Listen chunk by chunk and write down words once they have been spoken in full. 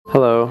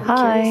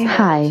Hi.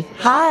 Hi.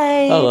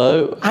 Hi.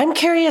 Hello. I'm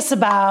curious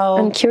about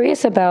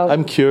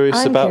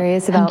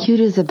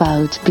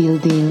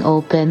Building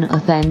open,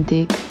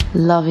 authentic,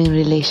 loving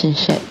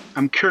relationship.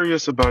 I'm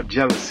curious about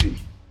jealousy.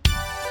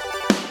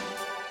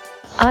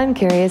 I'm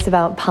curious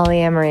about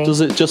polyamory. Does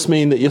it just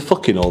mean that you're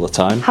fucking all the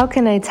time? How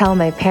can I tell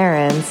my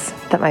parents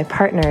that my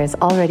partner is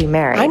already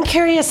married? I'm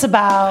curious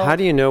about How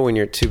do you know when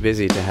you're too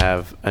busy to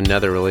have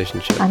another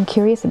relationship? I'm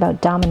curious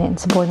about dominant and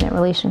subordinate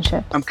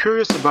relationships. I'm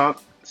curious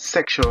about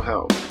sexual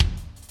health.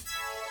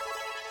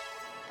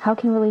 How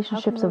can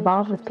relationships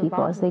evolve with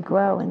people as they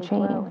grow and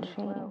change?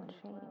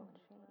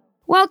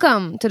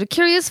 Welcome to the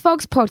Curious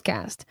Fox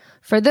podcast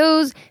for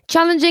those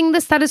challenging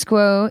the status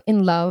quo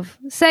in love,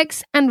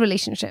 sex, and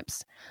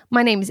relationships.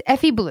 My name is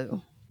Effie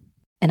Blue.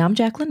 And I'm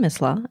Jacqueline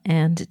Mislaw,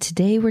 and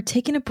today we're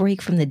taking a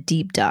break from the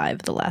deep dive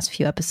of the last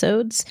few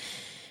episodes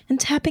and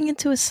tapping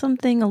into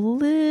something a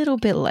little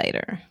bit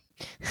lighter.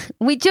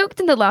 We joked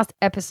in the last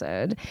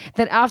episode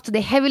that after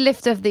the heavy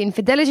lift of the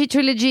Infidelity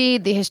trilogy,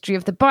 the history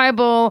of the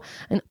Bible,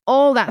 and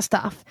all that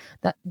stuff,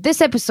 that this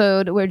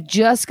episode we're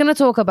just going to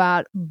talk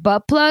about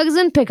butt plugs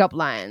and pickup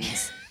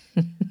lines.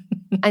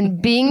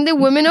 And being the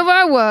women of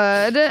our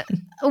word,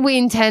 we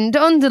intend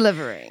on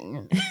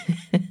delivering.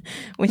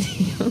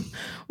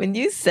 When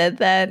you said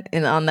that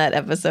on that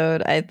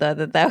episode, I thought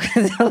that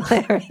was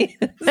hilarious.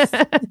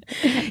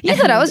 You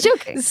thought I was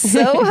joking.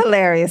 So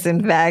hilarious,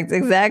 in fact,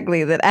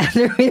 exactly, that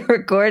after we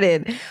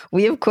recorded,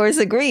 we of course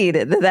agreed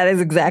that is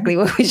exactly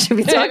what we should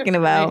be talking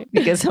about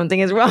because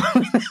something is wrong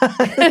with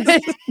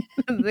us.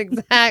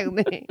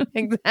 Exactly.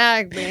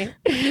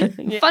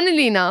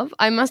 Funnily enough,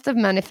 I must have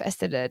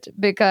manifested it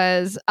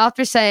because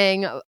after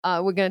saying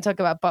we're going to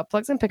talk about butt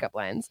plugs and pickup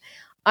lines,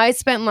 I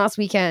spent last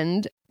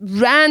weekend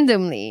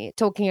randomly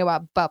talking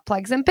about butt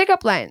plugs and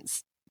pickup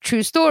lines.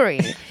 True story.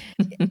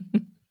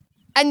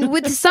 And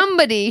with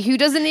somebody who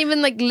doesn't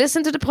even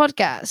listen to the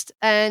podcast.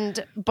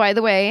 And by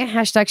the way,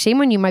 hashtag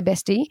shame on you, my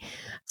bestie.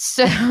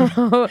 So,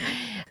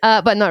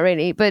 but not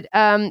really. But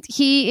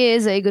he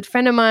is a good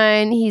friend of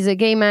mine. He's a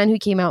gay man who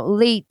came out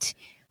late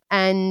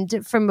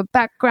and from a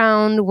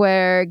background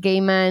where gay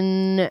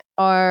men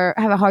have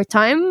a hard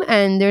time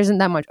and there isn't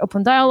that much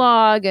open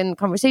dialogue and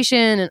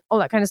conversation and all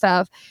that kind of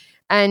stuff.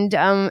 And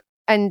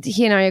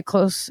he and I are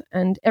close.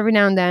 And every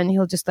now and then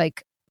he'll just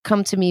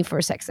come to me for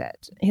a sex ed.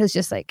 He'll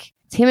just it's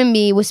him and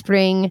me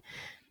whispering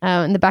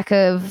in the back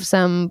of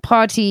some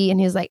party. And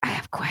he's like, I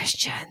have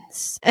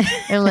questions. And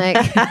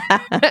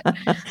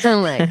so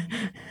I'm like,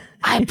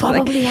 I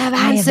probably have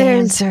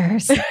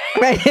answers.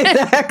 Right,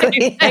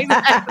 exactly.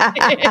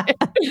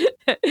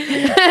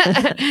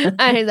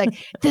 And he's like,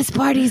 this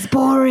party's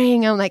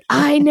boring. I'm like,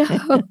 I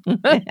know.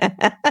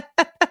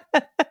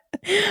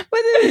 But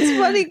it's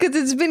funny because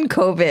it's been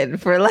COVID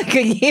for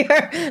a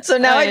year. So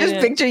now I just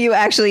picture you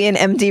actually in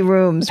empty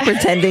rooms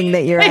pretending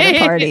that you're at a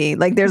party.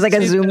 There's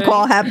a Zoom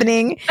call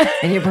happening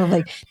and you're both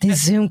like,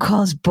 this Zoom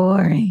call's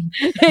boring.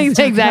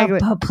 Exactly.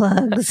 Butt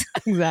plugs.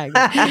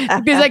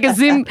 Exactly. There's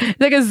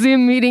a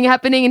Zoom meeting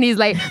happening and he's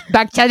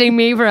back chatting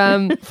me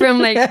from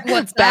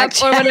WhatsApp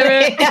or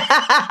whatever.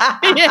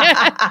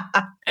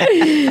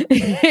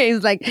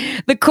 He's like,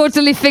 the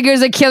quarterly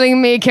figures are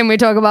killing me. Can we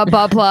talk about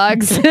butt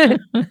plugs?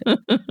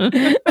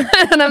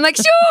 And I'm like,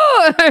 sure.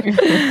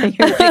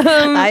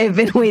 I've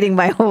been waiting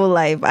my whole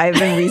life. I've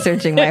been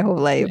researching my whole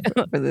life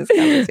for this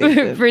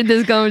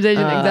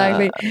conversation.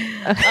 Exactly. But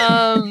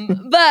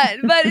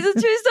it's a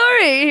true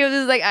story. He was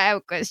just like, I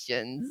have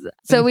questions.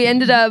 So we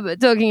ended up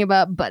talking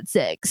about butt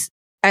sex.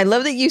 I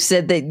love that you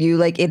said that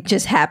you it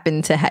just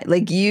happened to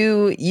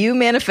you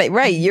manifest,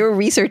 right? You're a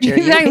researcher.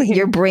 Exactly.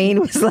 Your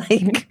brain was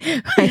like,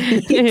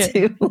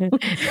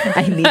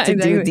 I need to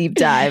do deep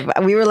dive.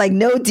 We were like,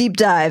 no deep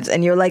dives,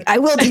 and you're like, I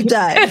will deep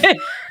dive.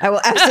 I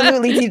will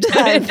absolutely deep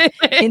dive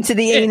into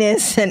the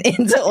anus and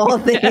into all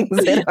things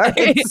that are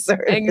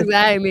absurd.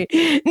 Exactly.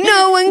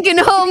 No one can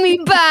hold me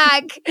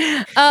back.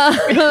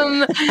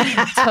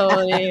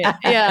 Totally.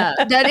 Yeah,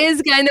 that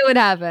is kind of what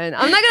happened.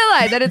 I'm not gonna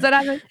lie, that is what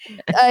happened.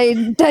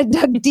 I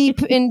dug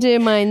deep into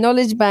my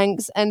knowledge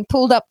banks and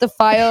pulled up the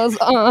files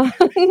on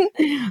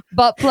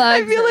butt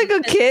plugs. I feel like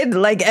a kid.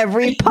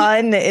 Every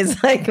pun is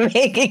making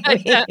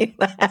me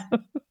laugh.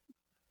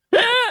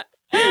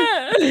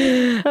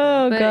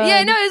 Oh god!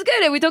 Yeah, no, it's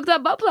good. We talked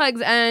about butt plugs,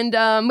 and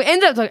we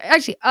ended up talking.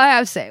 Actually, I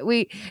have to say,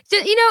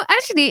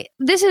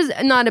 this is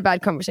not a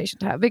bad conversation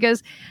to have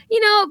because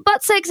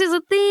butt sex is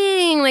a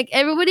thing.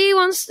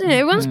 Everyone's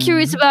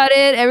curious about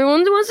it.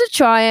 Everyone wants to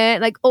try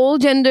it. All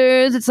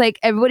genders, it's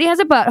everybody has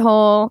a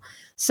butthole.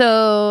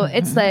 So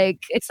it's the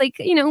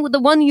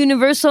one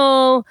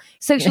universal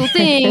sexual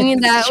thing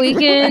that we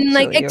can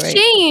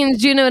exchange.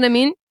 Right. You know what I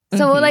mean?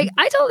 So I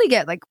totally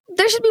get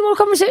there should be more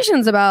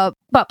conversations about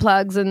butt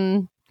plugs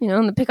and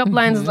and the pickup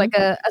lines is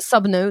a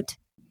sub note.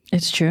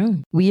 It's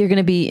true. We are going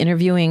to be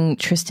interviewing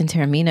Tristan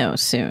Taormino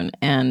soon,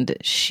 and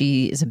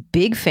she is a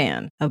big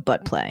fan of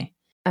butt play.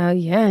 Oh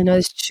yeah, no,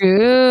 it's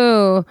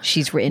true.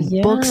 She's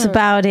written books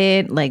about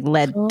it,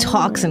 led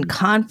talks and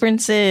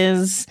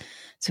conferences.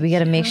 So we got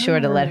to make sure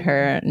to let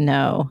her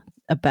know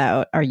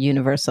about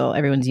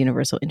everyone's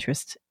universal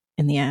interest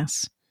in the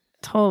ass.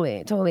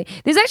 Totally.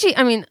 There's actually,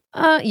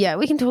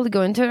 we can totally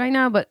go into it right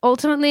now, but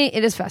ultimately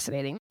it is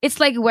fascinating.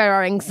 It's like where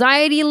our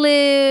anxiety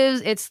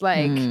lives. It's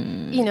like,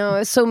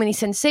 so many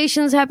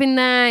sensations happen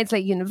there. It's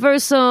like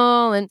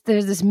universal. And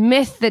there's this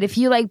myth that if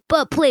you like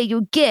butt play,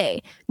 you're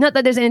gay. Not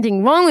that there's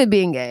anything wrong with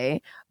being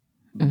gay,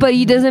 but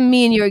it doesn't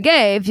mean you're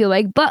gay if you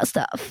like butt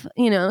stuff,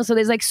 So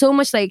there's like so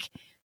much like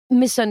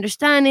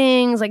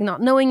misunderstandings, like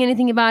not knowing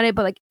anything about it,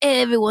 but like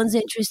everyone's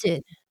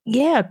interested.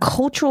 Yeah,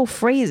 cultural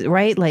phrase,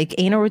 right? Like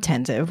anal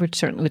retentive,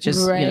 which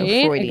is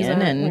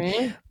Freudian,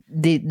 and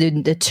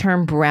the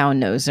term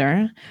brown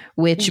noser,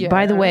 which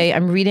by the way,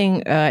 I'm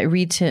reading. I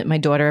read to my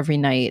daughter every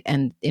night,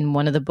 and in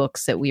one of the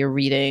books that we are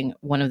reading,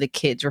 one of the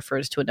kids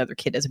refers to another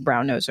kid as a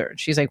brown noser.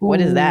 She's like,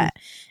 "What is that?"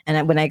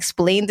 And when I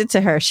explained it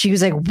to her, she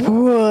was like,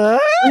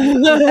 "What?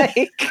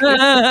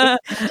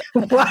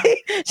 Why?"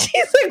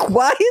 She's like,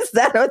 "Why is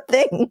that a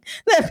thing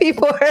that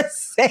people are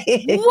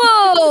saying?"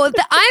 Whoa!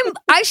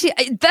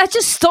 That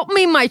just stopped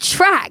me in my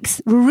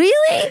tracks.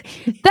 Really?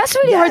 That's a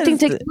really hard thing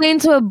to explain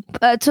to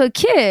a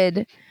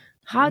kid.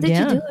 How did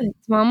you do it,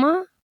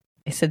 Mama?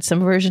 I said some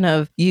version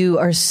of, you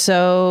are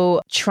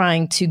so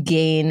trying to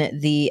gain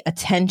the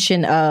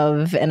attention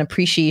of and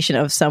appreciation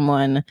of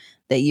someone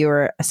that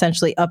you're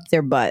essentially up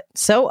their butt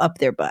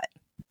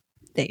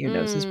that your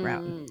nose is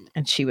brown.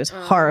 And she was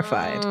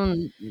horrified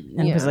and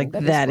was like,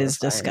 that is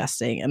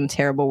disgusting and a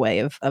terrible way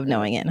of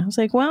knowing it. And I was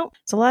like, well,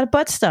 it's a lot of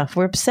butt stuff.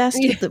 We're obsessed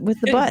with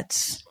the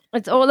butts.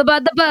 It's all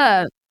about the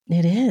butt.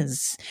 It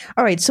is.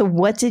 All right. So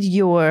what did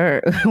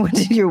your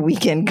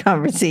weekend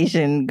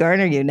conversation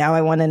garner you? Now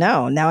I want to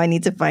know. Now I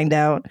need to find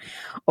out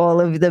all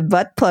of the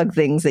butt plug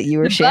things that you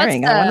were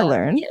sharing. I want to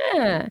learn.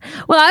 Yeah.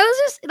 Well, I was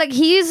just like,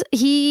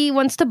 he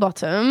wants to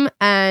bottom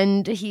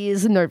and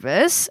he's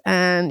nervous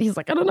and he's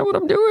like, I don't know what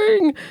I'm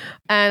doing.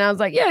 And I was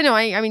like, yeah, no,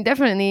 I mean,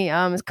 definitely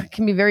it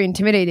can be very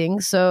intimidating.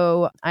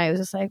 So I was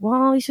just like,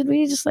 well, should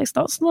we just like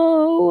start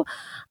slow?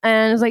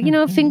 And I was like,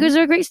 fingers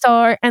are a great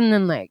start. And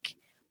then like,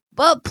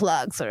 butt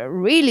plugs are a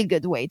really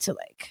good way to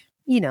like,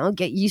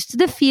 get used to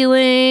the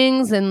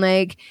feelings and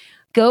like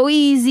go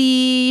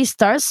easy,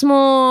 start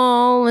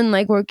small and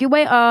like work your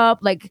way up,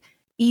 like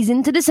ease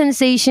into the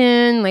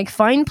sensation, like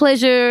find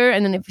pleasure.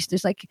 And then if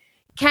there's like,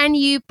 can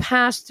you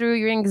pass through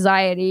your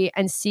anxiety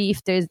and see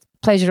if there's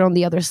pleasure on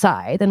the other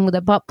side? And with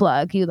a butt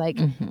plug, you like,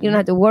 you don't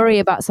have to worry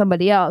about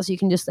somebody else. You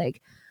can just like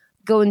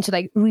go into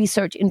like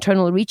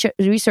internal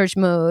research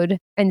mode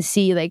and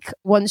see like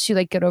once you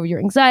like get over your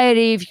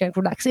anxiety, if you can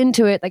relax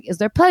into it, like is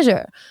there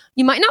pleasure?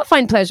 You might not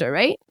find pleasure,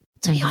 right?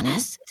 To be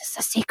honest, this is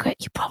a secret.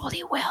 You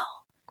probably will,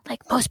 like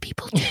most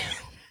people do.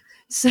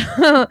 So,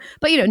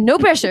 but no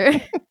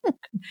pressure.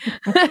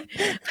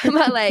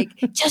 But like,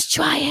 just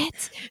try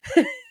it.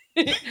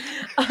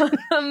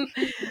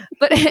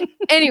 But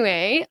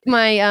anyway,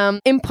 my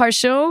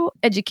impartial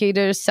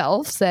educator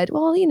self said,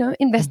 well,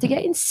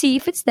 investigate and see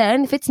if it's there,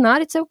 and if it's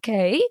not, it's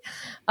okay.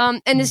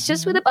 And it's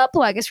just with a butt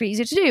plug, it's really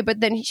easy to do.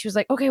 But then she was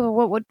like, okay,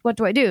 well, what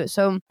do I do?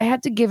 So I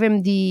had to give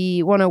him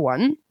the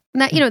 101.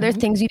 That, there are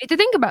things you need to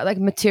think about, like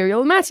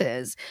material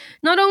matters.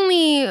 Not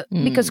only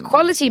because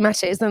quality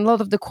matters, and a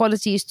lot of the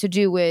quality is to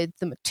do with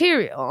the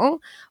material,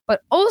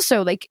 but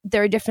also like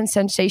there are different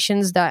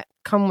sensations that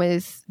come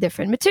with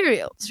different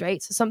materials,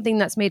 right? So something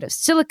that's made of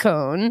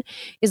silicone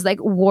is like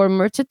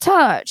warmer to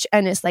touch,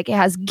 and it's like it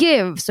has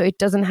give, so it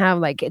doesn't have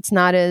like, it's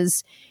not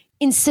as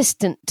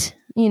insistent,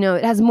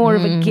 it has more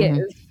of a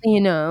give,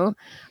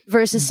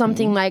 versus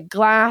something like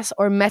glass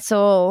or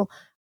metal.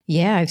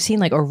 Yeah, I've seen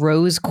like a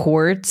rose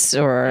quartz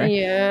or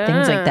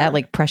things like that,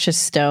 like precious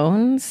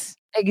stones.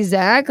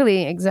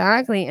 Exactly.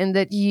 And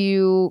that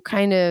you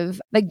kind of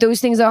like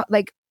those things are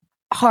like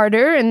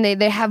harder, and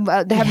they have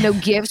no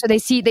give, so they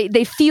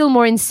feel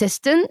more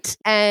insistent.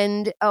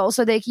 And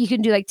also you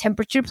can do like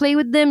temperature play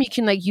with them. You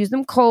can like use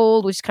them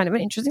cold, which is kind of an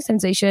interesting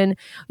sensation.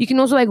 You can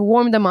also like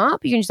warm them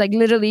up. You can just like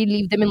literally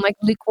leave them in like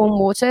lukewarm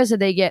water, so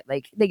they get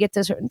to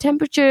a certain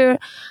temperature.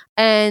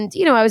 And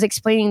I was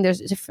explaining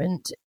there's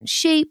different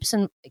shapes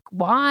and like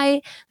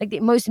why. Like the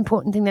most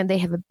important thing, that they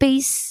have a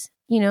base.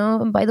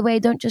 And by the way,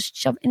 don't just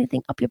shove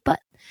anything up your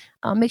butt.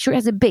 Make sure it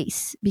has a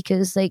base,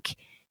 because like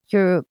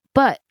your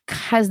butt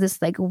has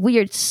this like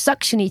weird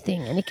suctiony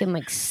thing, and it can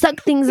like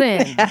suck things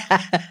in.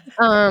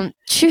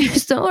 True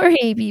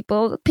story,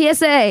 people.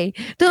 PSA: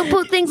 don't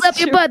put things up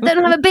your butt that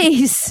don't have a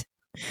base.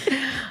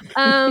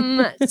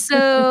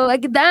 So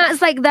like that's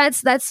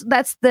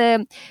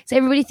the, so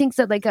everybody thinks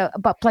that like a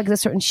butt plug is a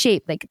certain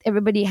shape. Like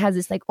everybody has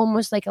this like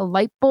almost like a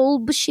light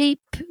bulb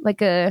shape,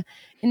 like in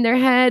their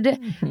head.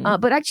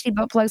 But actually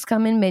butt plugs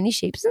come in many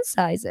shapes and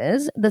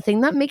sizes. The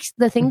thing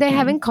they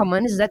have in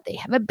common is that they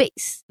have a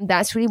base.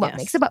 That's really what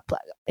makes a butt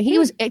plug. He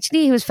was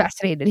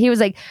fascinated. He was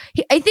like,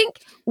 I think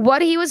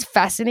what he was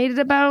fascinated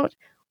about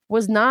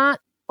was not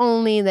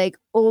only like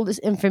all this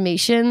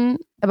information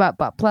about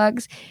butt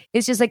plugs.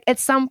 It's just like at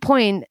some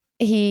point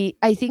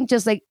I think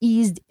just like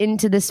eased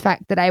into this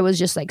fact that I was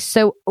just like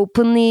so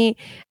openly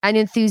and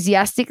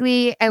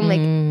enthusiastically and like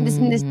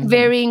in this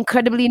very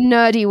incredibly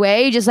nerdy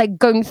way, just like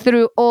going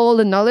through all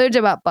the knowledge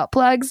about butt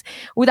plugs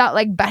without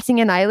like batting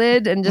an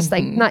eyelid and just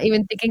like not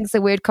even thinking it's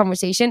a weird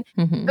conversation.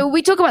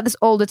 We talk about this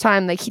all the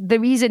time. Like the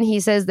reason he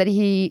says that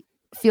he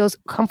feels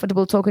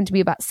comfortable talking to me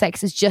about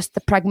sex is just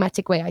the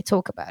pragmatic way I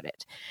talk about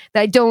it.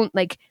 That I don't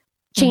like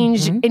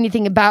change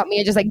anything about me.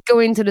 I just like go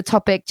into the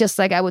topic just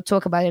like I would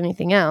talk about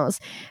anything else.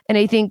 And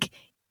I think,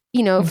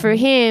 you know, for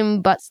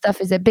him, butt stuff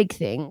is a big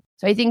thing.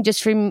 So I think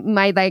just from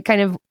my like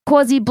kind of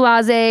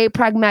quasi-blase,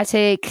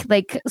 pragmatic,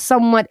 like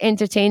somewhat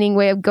entertaining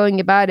way of going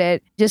about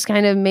it, just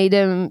kind of made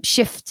him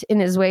shift in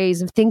his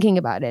ways of thinking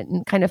about it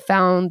and kind of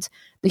found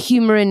the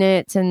humor in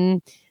it.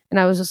 And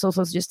I was just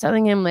also just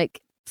telling him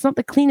like, it's not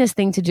the cleanest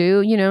thing to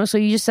do, you know? So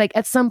you just like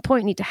at some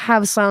point need to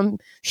have some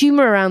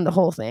humor around the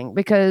whole thing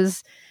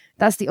because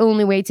that's the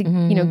only way to,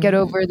 you know, get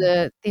over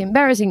the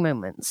embarrassing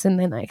moments. And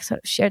then I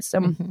sort of shared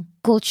some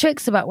cool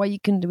tricks about what you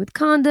can do with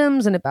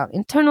condoms and about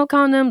internal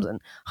condoms and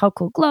how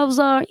cool gloves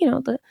are, you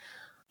know, the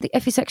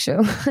Effie Sex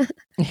Show. So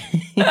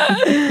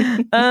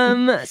I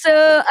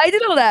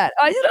did all that.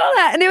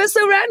 And it was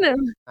so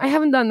random. I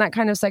haven't done that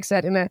kind of sex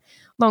ed in a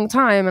long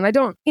time. And I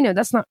don't, you know,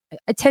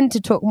 I tend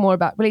to talk more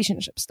about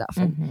relationship stuff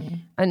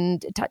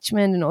and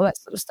attachment and all that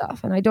sort of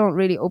stuff. And I don't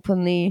really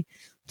openly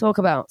talk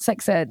about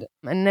sex ed,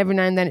 and every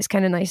now and then it's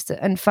kind of nice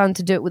and fun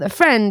to do it with a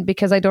friend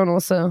because I don't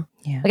also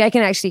like I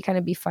can actually kind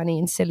of be funny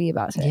and silly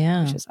about it,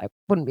 which is I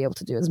wouldn't be able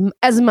to do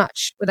as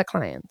much with a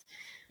client.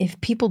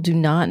 If people do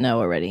not know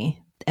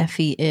already,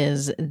 Effie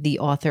is the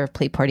author of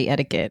Play Party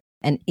Etiquette,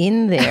 and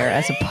in there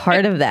as a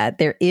part of that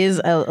there is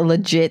a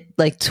legit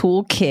like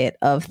toolkit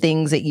of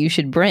things that you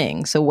should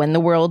bring. So when the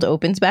world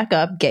opens back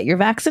up, get your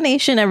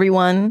vaccination,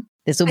 everyone.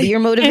 This will be your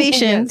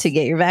motivation to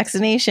get your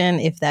vaccination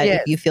if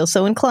you feel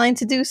so inclined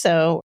to do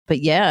so.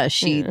 But yeah,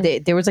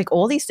 there was like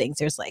all these things.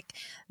 There's like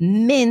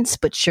mints,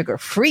 but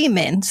sugar-free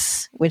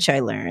mints, which I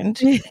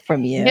learned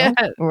from you,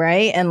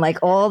 right? And like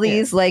all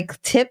these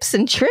like tips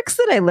and tricks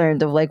that I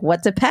learned of like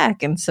what to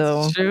pack. And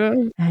so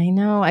I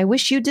know, I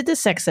wish you did the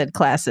sex ed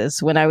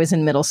classes when I was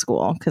in middle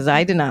school because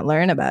I did not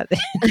learn about it.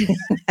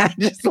 I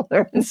just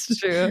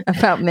learned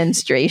about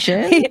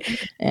menstruation,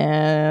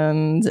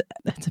 and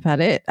that's about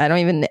it. I don't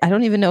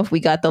even know if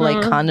we got the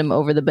like condom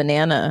over the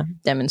banana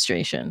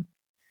demonstration.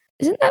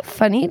 Isn't that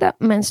funny that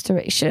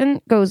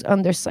menstruation goes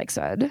under sex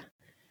ed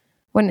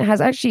when it has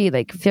actually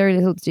like very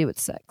little to do with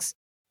sex?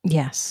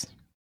 Yes.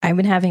 I've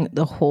been having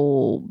the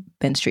whole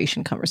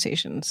menstruation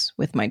conversations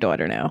with my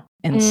daughter now.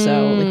 And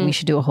so like we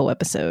should do a whole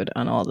episode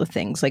on all the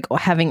things, like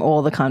having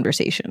all the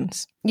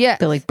conversations. Yeah.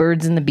 The like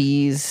birds and the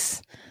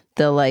bees,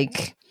 the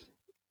like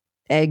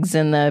eggs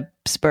and the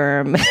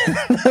sperm, the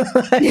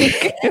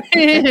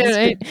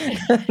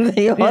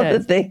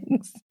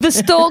things. The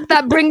stalk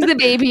that brings the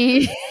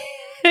baby.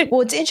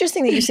 Well, it's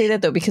interesting that you say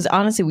that, though, because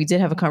honestly, we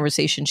did have a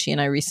conversation, she and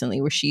I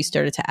recently, where she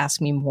started to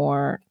ask me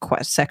more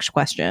sex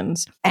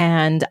questions.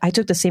 And I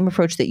took the same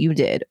approach that you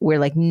did, where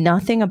like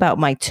nothing about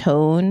my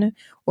tone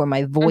or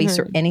my voice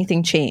or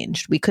anything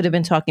changed. We could have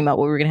been talking about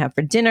what we were going to have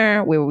for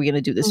dinner, where we're going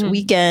to do this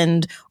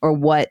weekend, or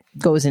what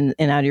goes in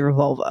and out of your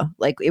vulva.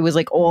 Like it was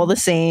like all the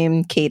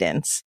same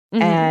cadence.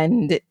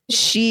 And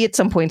she at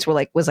some points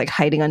was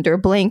hiding under a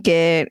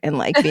blanket and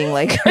like being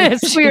like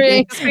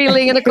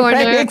squealing in a corner.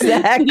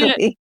 Exactly.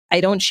 Yeah. I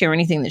don't share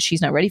anything that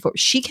she's not ready for.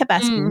 She kept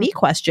asking me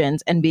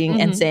questions and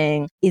and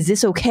saying, is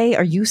this okay?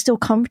 Are you still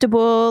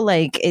comfortable?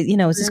 Like, you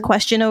know, is this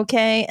question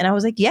okay? And I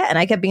was like, yeah. And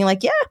I kept being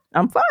like, yeah,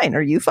 I'm fine.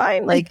 Are you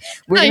fine? Like,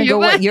 we're going to go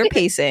what you're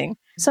pacing.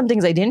 Some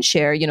things I didn't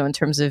share, you know, in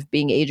terms of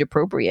being age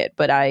appropriate,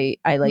 but I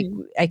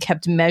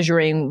kept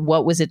measuring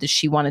what was it that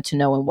she wanted to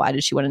know and why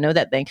did she want to know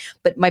that thing.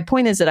 But my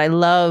point is that I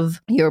love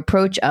your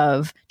approach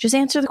of just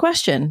answer the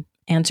question.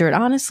 Answer it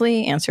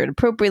honestly, answer it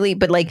appropriately,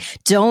 but like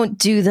don't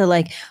do the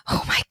like,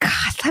 oh my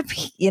God, let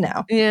me, you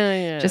know.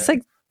 Yeah. Just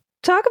like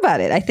talk about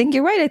it. I think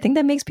you're right. I think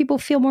that makes people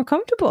feel more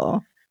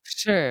comfortable.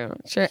 Sure.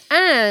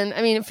 And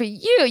I mean, for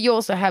you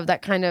also have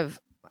that kind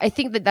of, I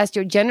think that's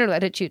your general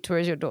attitude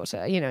towards your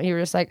daughter. You know, you're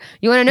just like,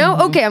 you want to know?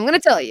 Okay, I'm going to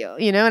tell you,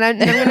 you know, and I'm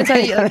going to tell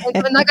you. Like,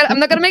 I'm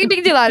not going to make a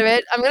big deal out of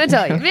it. I'm going to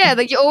tell you. Yeah,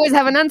 like you always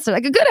have an answer,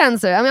 like a good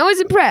answer. I'm always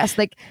impressed.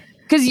 Like,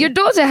 because your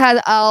daughter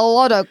has a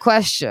lot of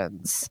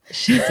questions.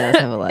 She does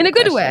have a lot in of a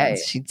good questions.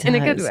 way. She does. In a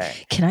good way.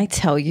 Can I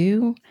tell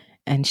you?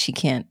 And she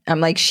can't.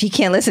 I'm like, she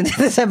can't listen to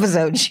this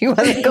episode. She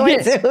wasn't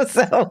going to.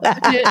 So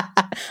I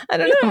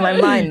don't know. In my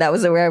mind, that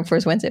was where I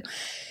first went to.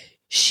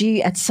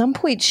 She, at some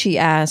point, she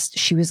asked,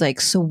 she was like,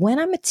 so when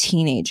I'm a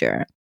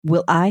teenager,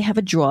 will I have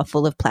a drawer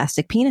full of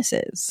plastic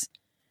penises?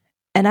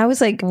 And I was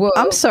like, whoa.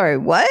 I'm sorry,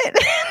 what?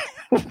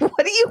 What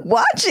are you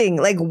watching?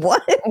 Like,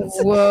 what?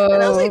 Whoa.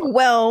 And I was like,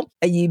 well,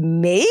 you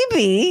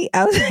maybe.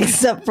 I was like,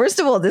 so, first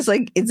of all, this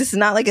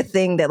not like a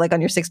thing that like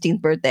on your 16th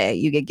birthday,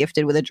 you get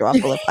gifted with a drawer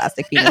full of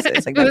plastic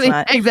penises. Like that's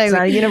not, it's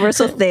not a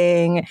universal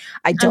thing.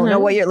 I don't know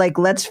what you're like.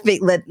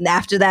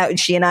 After that,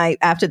 she and I,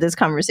 after this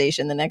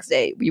conversation the next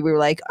day, we were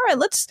like, all right,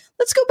 let's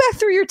let's go back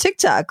through your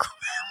TikTok.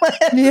 Let's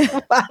find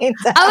out.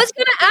 I was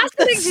gonna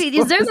ask, actually,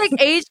 is there like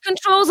age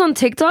controls on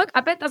TikTok? I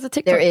bet that's a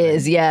TikTok. There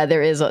is, yeah,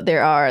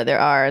 there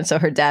are. And so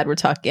her dad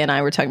and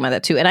I were talking about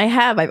that too. And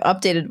I've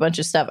updated a bunch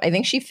of stuff. I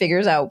think she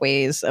figures out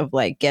ways of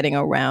like getting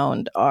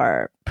around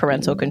our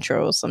parental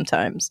controls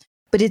sometimes.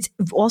 But it's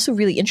also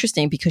really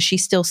interesting because she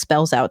still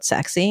spells out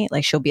sexy.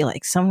 Like she'll be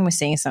like, someone was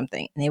saying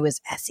something and it was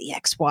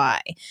SEXY.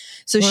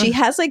 So she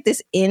has like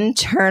this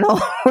internal,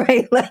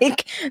 right?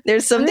 Like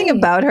there's something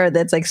about her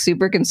that's like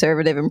super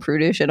conservative and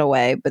prudish in a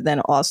way. But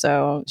then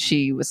also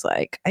she was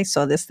like, I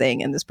saw this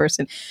thing and this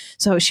person.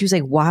 So she was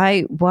like,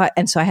 why? What?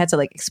 And so I had to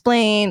like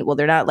explain, well,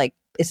 they're not like,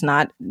 it's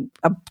not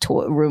a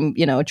room,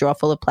 a drawer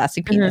full of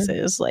plastic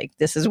penises. Like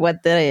this is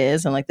what that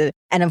is. And like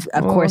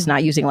of course,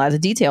 not using a lot of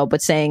detail,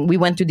 but saying we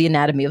went through the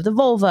anatomy of the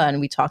vulva and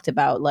we talked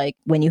about like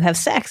when you have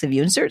sex, if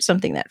you insert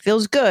something that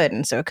feels good.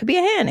 And so it could be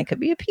a hand, it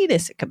could be a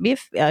penis, it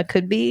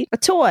could be a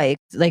toy,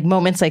 like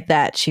moments like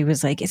that. She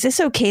was like, is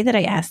this okay that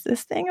I asked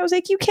this thing? I was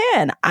like, you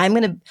can. I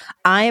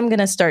am going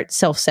to start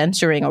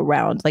self-censoring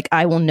around, like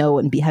I will know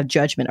and have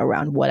judgment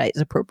around what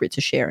is appropriate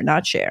to share or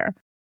not share.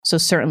 So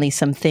certainly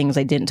some things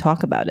I didn't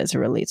talk about as it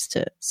relates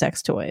to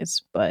sex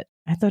toys, but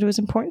I thought it was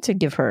important to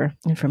give her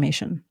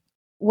information.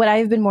 What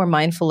I've been more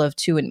mindful of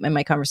too in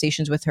my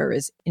conversations with her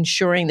is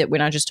ensuring that we're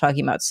not just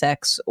talking about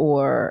sex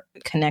or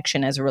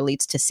connection as it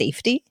relates to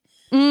safety.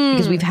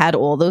 Because we've had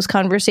all those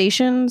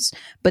conversations,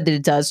 but that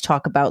it does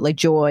talk about like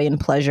joy and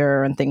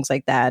pleasure and things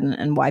like that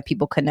and why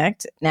people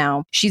connect.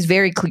 Now, she's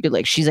very clear,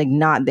 like she's like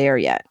not there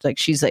yet. Like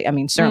she's like, I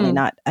mean, certainly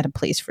not at a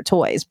place for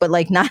toys, but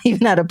like not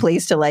even at a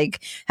place to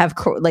like have,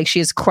 like she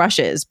has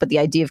crushes, but the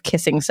idea of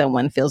kissing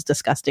someone feels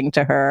disgusting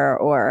to her.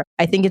 Or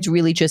I think it's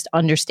really just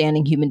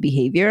understanding human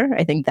behavior.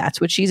 I think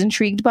that's what she's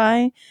intrigued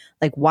by.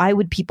 Like, why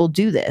would people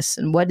do this?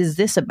 And what is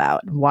this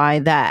about? Why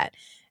that?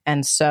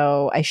 And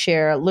so I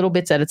share little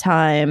bits at a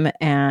time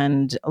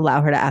and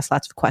allow her to ask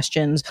lots of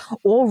questions,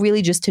 or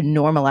really just to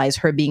normalize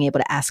her being able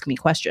to ask me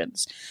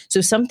questions.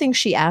 So something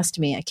she asked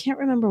me, I can't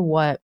remember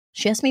what,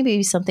 she asked me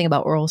maybe something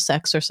about oral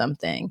sex or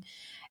something.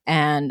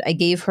 And I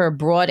gave her a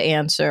broad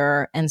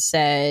answer and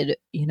said,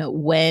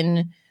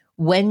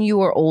 when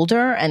you are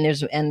older and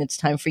it's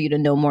time for you to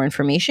know more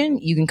information,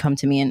 you can come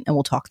to me and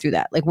we'll talk through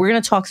that. Like we're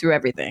going to talk through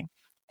everything.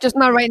 Just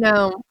not right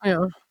now.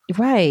 Yeah.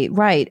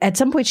 Right. At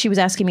some point she was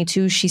asking me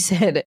too, she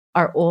said,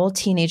 are all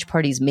teenage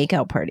parties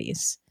makeout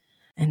parties?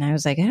 And I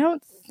was like, I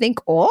don't think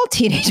all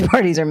teenage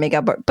parties are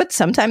makeout, but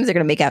sometimes they're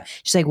going to make out.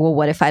 She's like, well,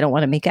 what if I don't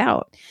want to make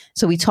out?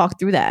 So we talked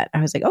through that.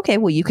 I was like, okay,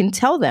 well, you can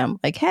tell them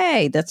like,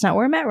 hey, that's not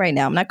where I'm at right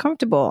now. I'm not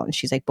comfortable. And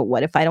she's like, but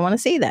what if I don't want to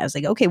say that? I was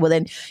like, okay, well,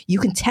 then you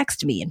can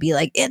text me and be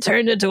like, it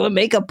turned into a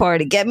makeup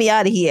party. Get me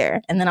out of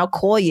here. And then I'll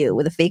call you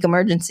with a fake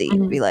emergency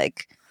and be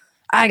like,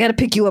 I got to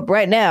pick you up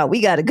right now.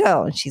 We got to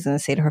go. And she's going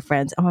to say to her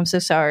friends, oh, I'm so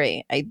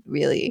sorry. I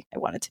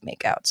wanted to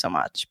make out so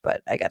much,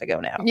 but I got to go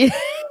now.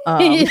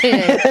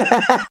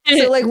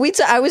 So like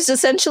I was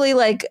essentially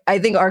like, I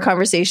think our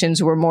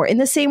conversations were more in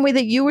the same way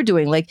that you were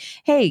doing. Like,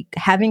 hey,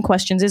 having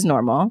questions is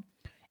normal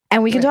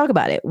and we can talk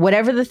about it.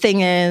 Whatever the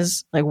thing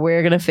is, like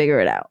we're going to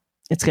figure it out.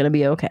 It's going to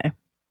be okay.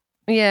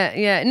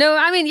 Yeah. No,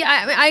 I mean,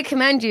 I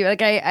commend you. Like,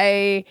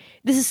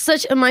 this is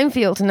such a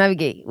minefield to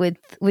navigate with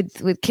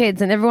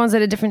kids, and everyone's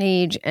at a different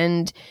age.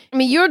 And I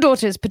mean, your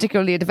daughter is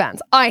particularly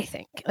advanced, I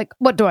think. Like,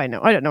 what do I know?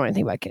 I don't know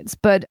anything about kids,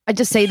 but I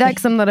just say that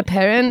because I'm not a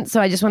parent.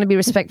 So I just want to be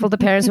respectful to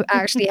parents who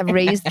actually have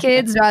raised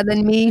kids rather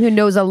than me, who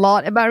knows a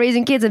lot about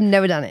raising kids and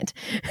never done it.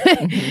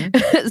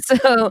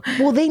 So,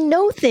 well, they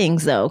know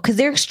things though, because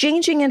they're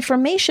exchanging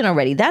information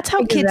already. That's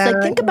how kids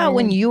like. Think about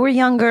when you were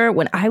younger,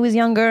 when I was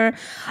younger.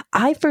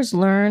 I first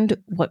learned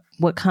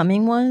what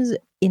coming was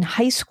in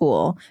high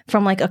school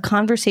from like a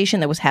conversation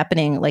that was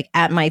happening like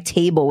at my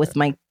table with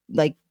my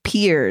like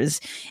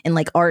peers in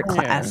like art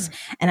class.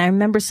 And I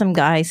remember some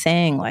guy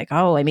saying like,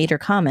 oh, I made her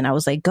come. And I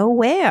was like, go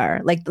where?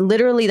 Like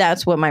literally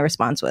that's what my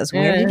response was.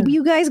 Where did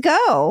you guys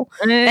go?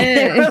 And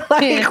they were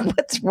like,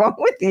 what's wrong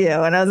with you?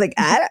 And I was like,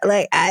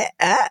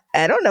 I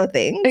don't know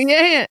things.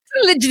 Yeah.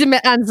 It's a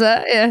legitimate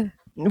answer. Yeah.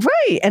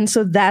 Right. And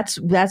so that's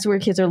where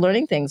kids are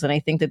learning things. And I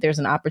think that there's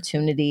an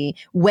opportunity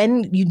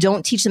when you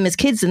don't teach them as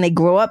kids and they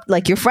grow up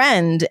like your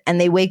friend and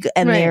they wake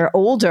and they're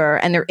older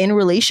and they're in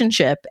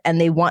relationship and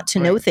they want to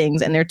know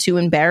things and they're too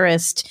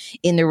embarrassed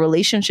in their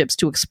relationships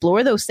to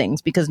explore those things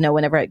because no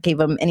one ever gave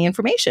them any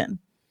information.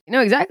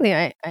 No, exactly.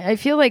 I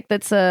feel like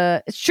that's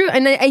it's true.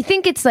 And I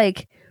think it's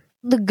like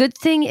the good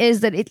thing is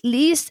that at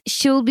least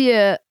she'll be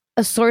a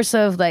source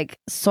of like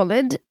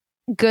solid,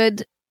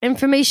 good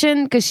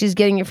information because she's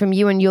getting it from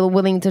you and you're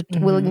willing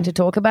to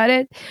talk about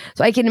it.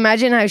 So I can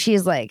imagine how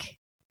she's like,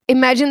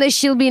 imagine that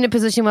she'll be in a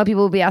position where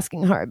people will be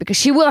asking her because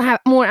she will have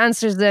more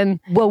answers than.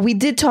 Well, we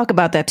did talk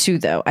about that too,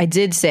 though. I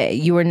did say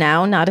you are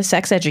now not a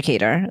sex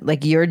educator.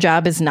 Like your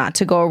job is not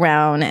to go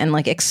around and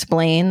like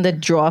explain the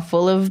drawer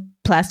full of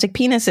plastic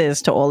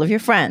penises to all of your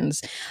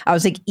friends. I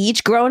was like,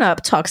 each grown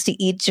up talks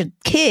to each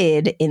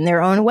kid in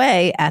their own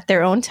way at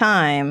their own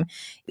time.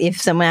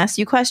 If someone asks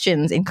you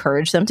questions,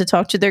 encourage them to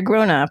talk to their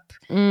grown up.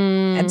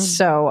 And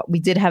so we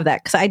did have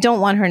that, because I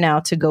don't want her now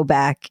to go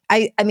back.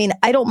 I mean,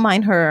 I don't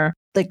mind her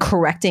like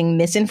correcting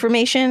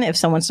misinformation if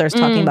someone starts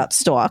talking about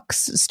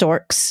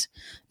storks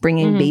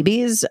bringing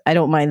babies. I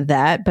don't mind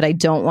that, but I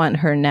don't want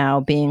her now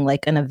being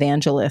like an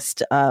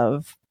evangelist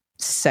of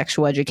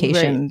sexual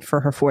education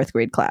for her 4th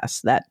grade class.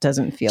 That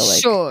doesn't feel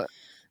like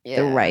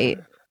the right.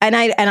 And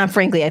I'm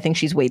frankly, I think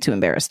she's way too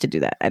embarrassed to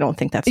do that. I don't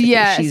think that's the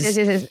case.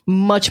 She's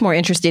much more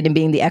interested in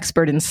being the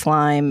expert in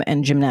slime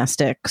and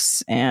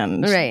gymnastics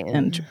and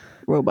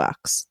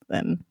Roblox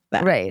than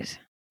that. Right.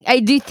 I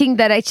do think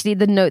that actually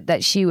the note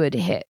that she would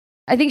hit,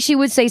 I think she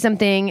would say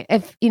something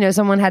if, you know,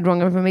 someone had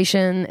wrong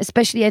information,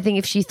 especially I think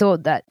if she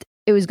thought that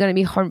it was going to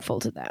be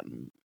harmful to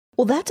them.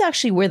 Well, that's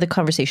actually where the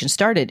conversation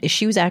started, is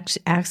she was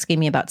asking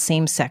me about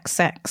same-sex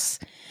sex,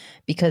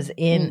 because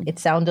it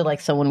sounded like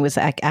someone was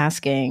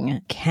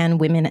asking, can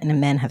women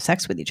and men have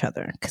sex with each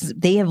other? Because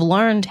they have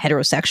learned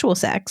heterosexual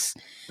sex,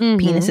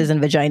 penises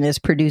and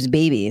vaginas produce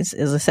babies,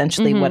 is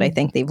essentially what I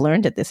think they've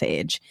learned at this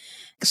age.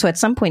 So at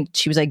some point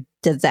she was like,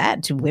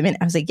 do women?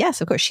 I was like,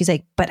 yes, of course. She's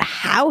like, but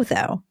how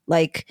though?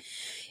 Like,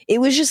 it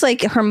was just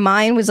like, her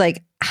mind was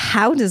like,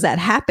 how does that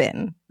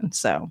happen? And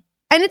so...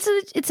 And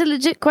it's a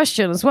legit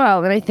question as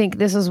well. And I think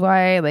this is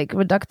why like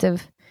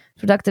reductive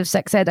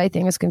sex ed, I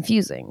think, is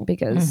confusing,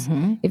 because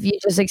if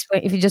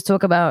you just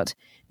talk about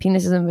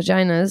penises and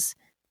vaginas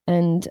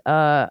and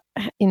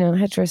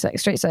heterosex,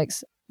 straight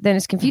sex, then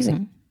it's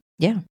confusing.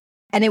 Yeah.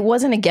 And it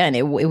wasn't, again,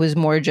 it was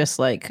more just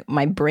like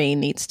my brain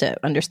needs to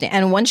understand.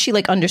 And once she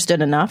like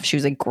understood enough, she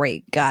was like,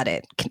 great, got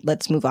it.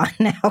 Let's move on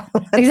now.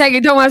 Exactly.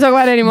 Don't want to talk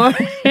about it anymore.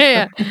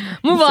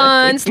 Move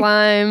on,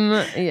 slime.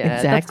 Yeah,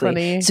 exactly. That's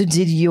funny. So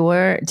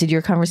did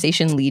your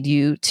conversation lead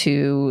you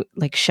to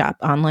like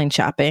online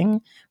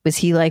shopping? Was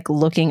he like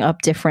looking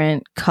up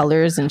different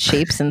colors and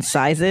shapes and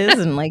sizes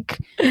and like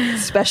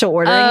special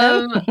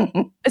ordering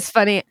them? It's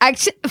funny.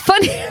 Actually,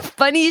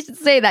 funny you should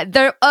say that.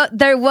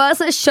 There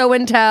was a show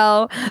and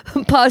tell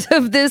part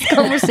of this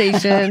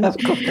conversation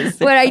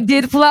where I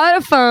did pull out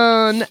a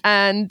phone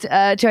and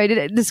try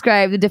to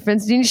describe the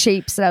difference between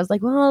shapes. And I was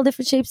like, well,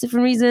 different shapes,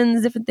 different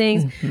reasons, different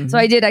things. So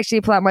I did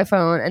actually pull out my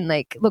phone and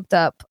like looked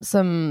up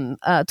some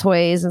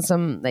toys and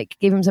some like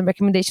gave him some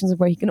recommendations of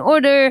where he can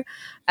order.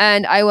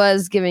 And I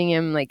was giving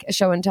him like a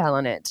show and tell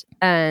on it.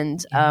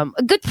 And a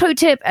good pro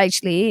tip,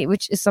 actually,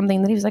 which is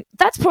something that he was like,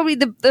 that's probably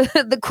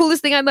the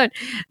coolest thing I learned.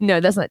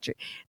 No, that's not true.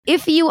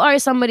 If you are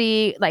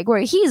somebody like where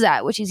he's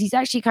at, which is he's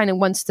actually kind of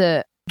wants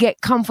to get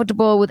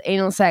comfortable with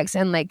anal sex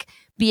and like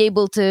be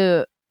able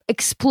to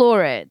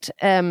explore it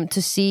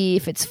to see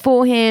if it's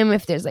for him,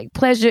 if there's like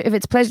pleasure, if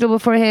it's pleasurable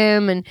for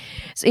him, and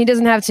so he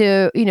doesn't have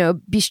to, you know,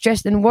 be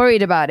stressed and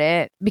worried about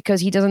it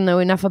because he doesn't know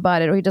enough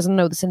about it or he doesn't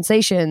know the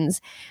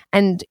sensations.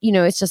 And you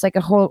know, it's just like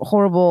a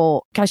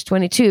horrible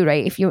catch-22,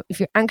 right? If you're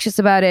anxious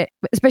about it,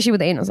 especially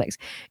with anal sex,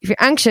 if you're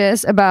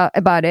anxious about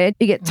it,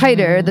 you get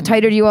tighter. The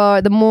tighter you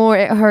are, the more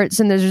it hurts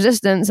and there's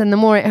resistance, and the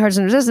more it hurts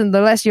and resistance, the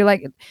less you're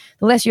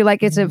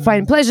like it to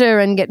find pleasure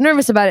and get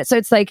nervous about it. So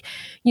it's like,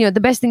 you know,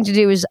 the best thing to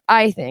do is,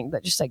 I think,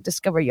 that just like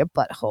discover your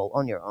butthole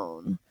on your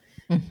own.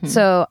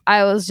 So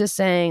I was just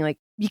saying, like,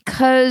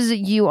 because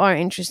you are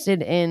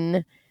interested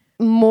in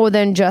more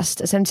than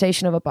just a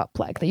sensation of a butt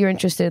plug, that you're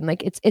interested in,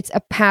 like, it's a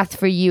path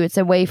for you, it's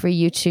a way for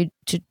you to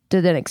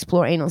then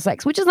explore anal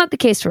sex, which is not the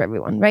case for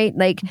everyone, right?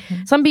 Like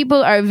some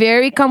people are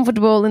very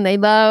comfortable and they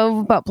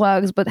love butt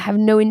plugs but have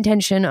no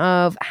intention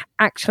of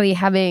actually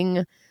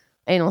having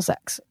anal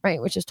sex, right?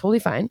 Which is totally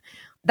fine.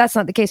 That's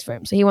not the case for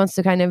him. So he wants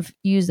to kind of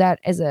use that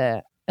as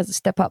a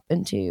step up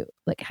into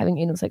like having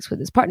anal sex with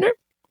his partner.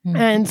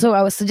 And so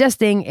I was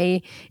suggesting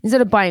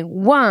instead of buying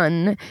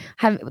one,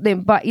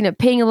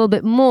 paying a little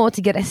bit more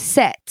to get a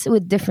set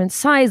with different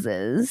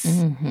sizes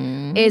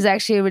is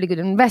actually a really good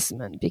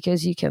investment,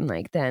 because you can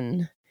like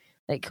then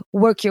like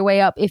work your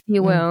way up, if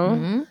you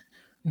will.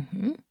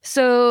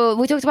 So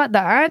we talked about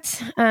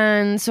that,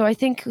 and so I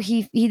think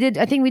he did.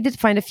 I think we did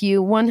find a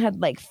few. One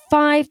had like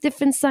 5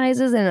 different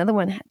sizes, and another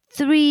one had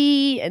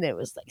 3, and it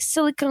was like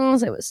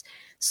silicones. It was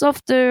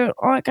softer,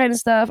 all that kind of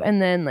stuff,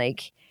 and then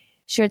like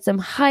shared some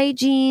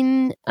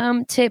hygiene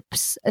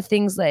tips,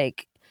 things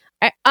like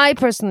I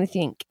personally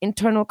think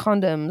internal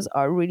condoms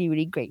are really,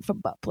 really great for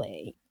butt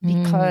play,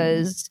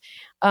 because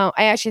I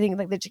actually think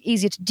like they're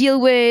easier to deal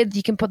with.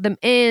 You can put them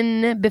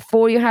in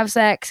before you have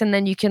sex, and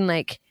then you can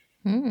like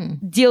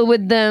deal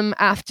with them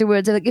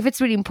afterwards, like if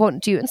it's really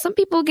important to you. And some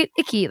people get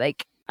icky,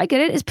 like I get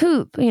it, it's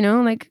poop, you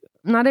know, like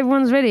not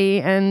everyone's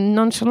ready and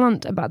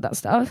nonchalant about that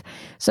stuff.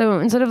 So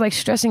instead of like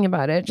stressing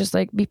about it, just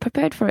like be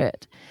prepared for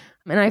it.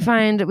 And I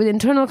find with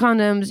internal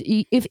condoms,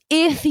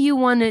 if you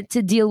wanted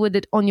to deal with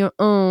it on your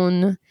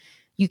own,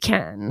 you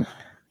can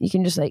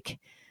just like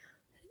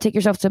take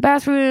yourself to the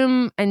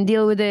bathroom and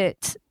deal with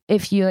it.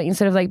 If you like,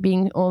 instead of like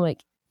being all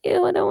like,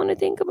 ew, I don't want to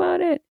think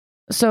about it.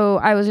 So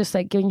I was just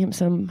like giving him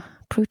some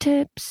pro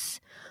tips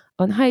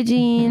on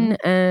hygiene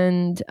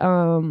and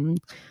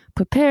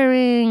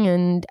preparing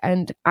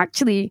and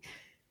actually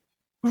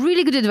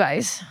really good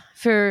advice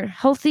for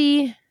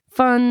healthy,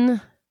 fun,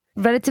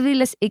 relatively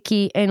less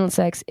icky anal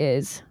sex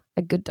is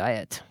a good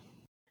diet.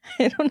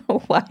 I don't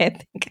know why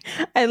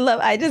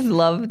I just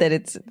love that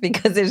it's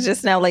because there's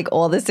just now like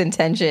all this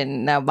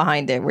intention now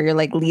behind it where you're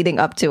like leading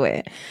up to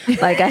it.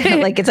 Like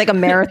like it's like a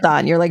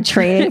marathon. You're like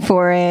training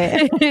for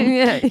it.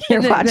 Yeah.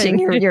 You're watching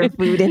your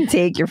food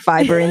intake, your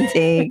fiber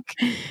intake.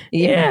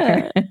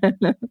 Yeah.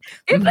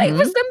 If like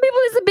for some people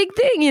it's a big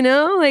thing, you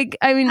know? Like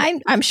I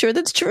mean I'm sure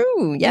that's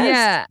true.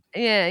 Yes.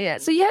 Yeah.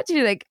 So you have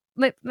to like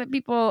let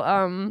people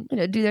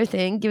do their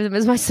thing, give them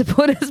as much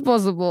support as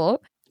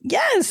possible.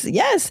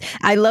 Yes.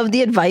 I love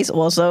the advice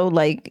also,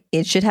 like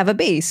it should have a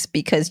base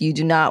because you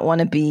do not want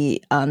to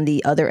be on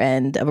the other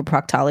end of a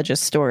proctologist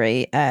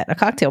story at a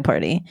cocktail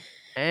party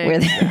where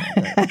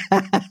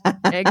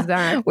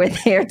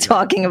they're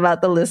talking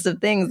about the list of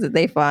things that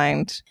they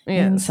find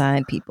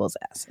inside people's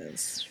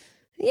asses.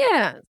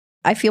 Yeah.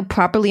 I feel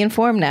properly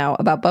informed now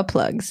about butt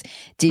plugs.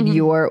 Did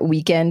your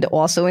weekend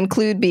also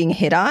include being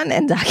hit on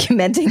and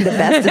documenting the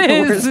best and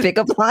the worst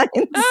pickup lines?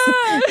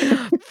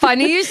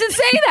 Funny you should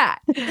say that.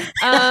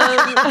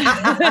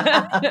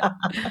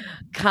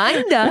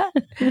 Kinda.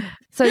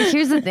 So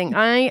here's the thing.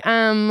 I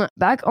am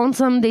back on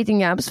some dating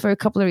apps for a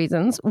couple of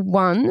reasons.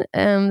 One,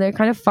 they're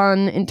kind of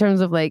fun in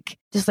terms of like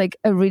just like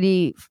a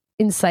really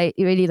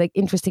like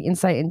interesting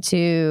insight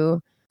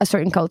into a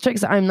certain culture,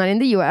 because I'm not in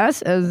the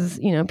US, as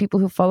you know,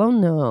 people who follow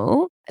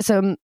know.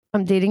 So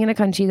I'm dating in a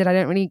country that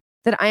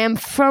I am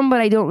from,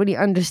 but I don't really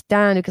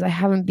understand because I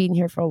haven't been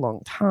here for a long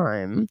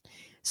time.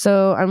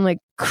 So I'm like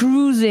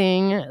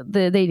cruising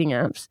the dating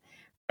apps,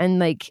 and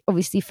like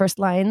obviously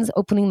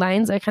opening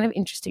lines are kind of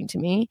interesting to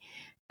me.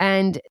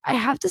 And I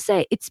have to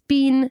say, it's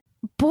been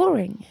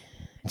boring.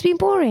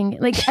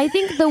 Like I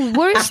think the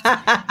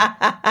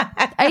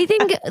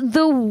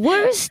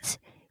worst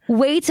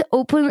way to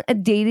open a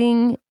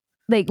dating,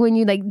 like when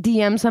you like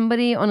DM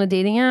somebody on a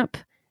dating app,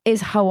 is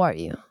how are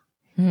you?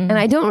 And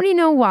I don't really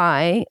know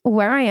why,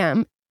 where I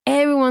am,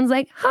 everyone's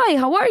like, hi,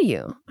 how are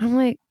you? I'm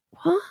like,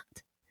 what?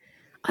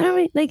 I don't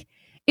really like.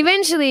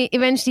 Eventually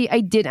I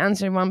did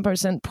answer one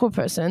person, poor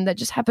person, that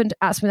just happened to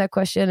ask me that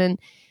question, and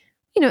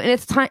you know, and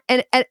it's time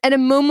at a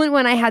moment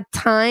when I had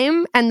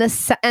time and the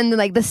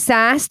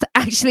sass to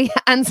actually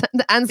answer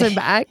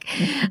back.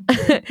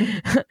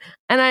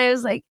 And I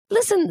was like,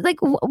 listen, like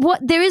what?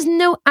 There is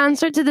no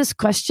answer to this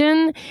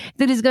question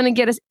that is going to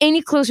get us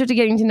any closer to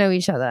getting to know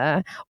each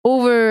other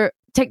over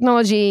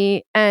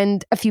technology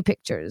and a few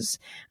pictures.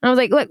 And I was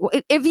like, look,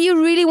 if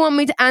you really want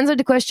me to answer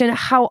the question,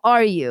 how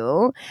are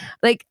you?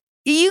 Like,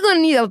 you're going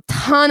to need a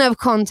ton of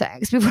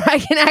context before I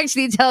can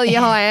actually tell you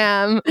how I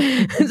am.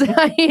 So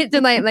I need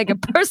to like a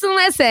personal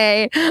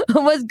essay of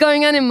what's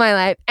going on in my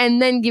life and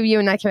then give you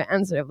an accurate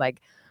answer of like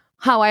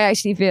how I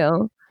actually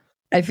feel.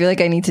 I feel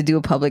like I need to do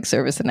a public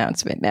service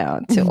announcement now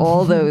to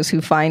all those who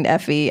find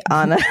Effie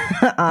on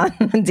a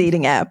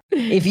dating app.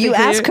 If you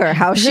ask her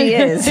how she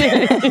is,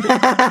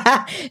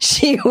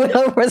 she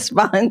will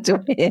respond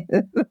with,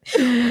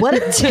 what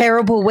a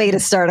terrible way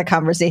to start a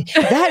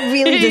conversation. That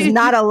really does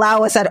not allow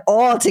us at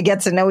all to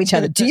get to know each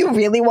other. Do you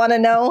really want to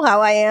know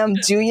how I am?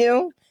 Do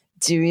you?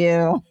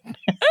 That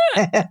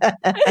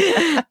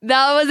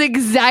was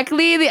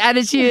exactly the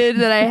attitude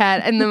that I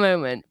had in the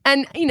moment.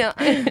 And, you know,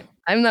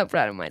 I'm not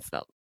proud of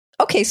myself.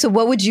 Okay, so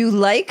what would you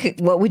like?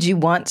 What would you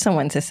want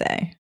someone to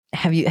say?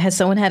 Has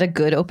someone had a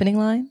good opening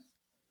line?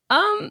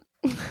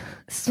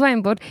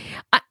 Swineboard.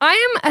 I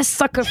am a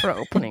sucker for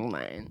opening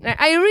line.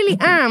 I really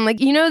am.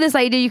 Like, you know, this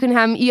idea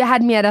you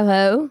had me at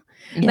hello.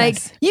 Yes. Like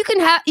you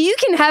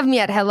can have me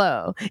at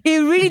hello. It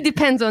really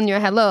depends on your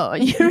hello.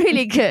 You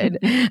really could.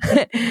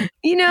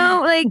 You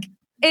know, like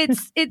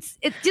it's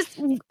just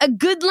a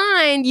good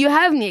line. You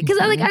have me because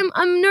like I'm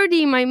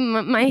nerdy.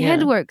 My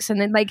head works,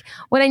 and then like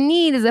what I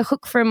need is a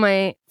hook for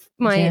my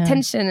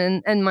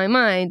attention and my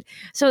mind.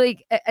 So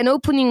like an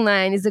opening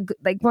line is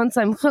like once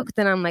I'm hooked,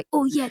 then I'm like,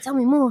 oh yeah, tell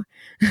me more.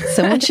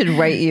 Someone should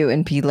write you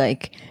and be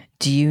like,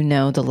 do you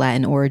know the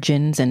Latin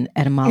origins and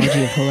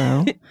etymology of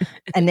hello?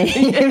 And then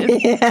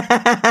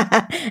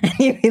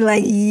you'd be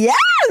like, yes!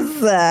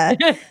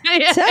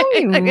 Tell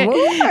me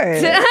more.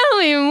 Tell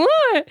me more.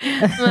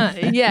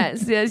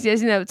 Yes,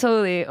 no,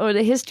 totally. Or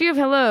the history of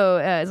hello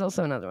is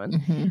also another one.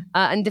 Mm-hmm.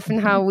 And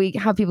different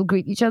how people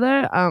greet each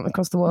other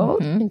across the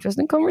world. Mm-hmm.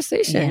 Interesting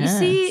conversation. Yes.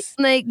 See,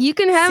 like you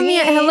can have me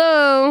at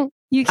hello.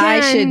 You can.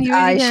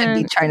 I should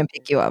be trying to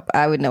pick you up.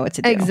 I would know what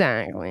to do.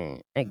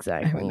 Exactly.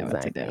 I would know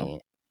what to do.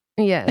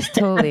 Yes,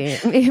 totally.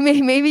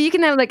 Maybe you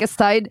can have like a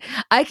side.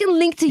 I can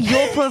link to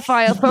your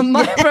profile from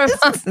my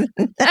profile.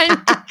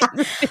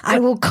 I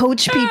will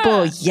coach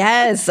people.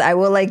 Yes, I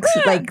will like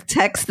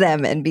text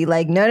them and be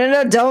like,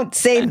 no, don't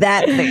say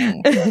that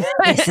thing.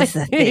 This is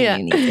the thing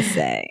you need to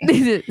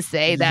say.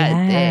 Say that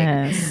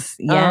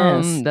thing.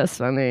 Yes, that's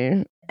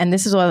funny. And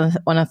this is an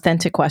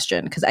authentic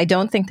question because I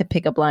don't think the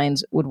pickup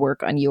lines would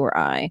work on you or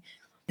I.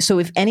 So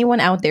if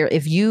anyone out there,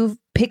 if you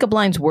pickup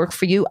lines work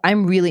for you,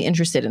 I'm really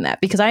interested in that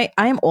because I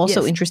am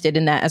also interested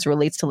in that as it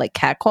relates to like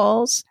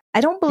catcalls.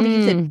 I don't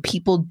believe that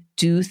people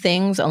do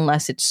things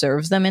unless it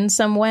serves them in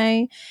some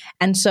way.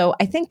 And so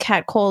I think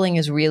catcalling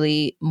is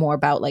really more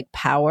about like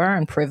power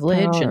and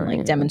privilege and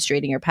like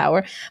demonstrating your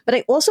power. But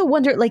I also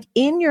wonder, like,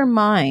 in your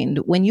mind,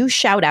 when you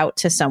shout out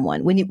to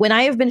someone, when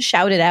I have been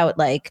shouted out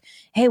like,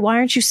 hey, why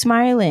aren't you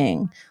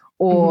smiling?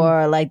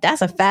 Or like,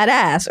 that's a fat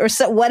ass, or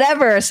so,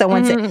 whatever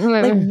someone said.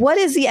 Like, what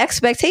is the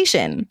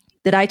expectation?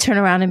 That I turn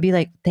around and be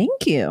like,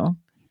 thank you.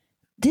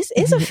 This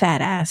is a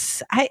fat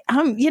ass.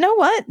 You know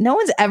what? No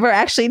one's ever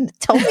actually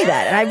told me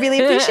that. And I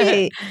really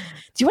appreciate.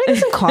 Do you want to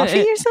get some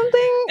coffee or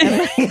something?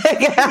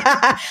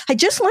 I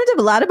just learned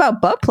a lot about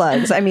butt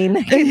plugs. I mean,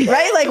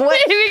 right? Like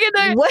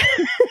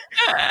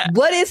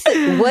what is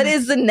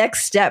the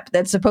next step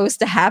that's supposed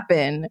to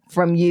happen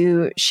from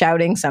you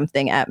shouting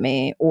something at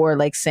me or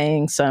like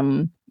saying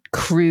some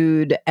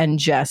crude and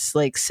just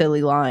like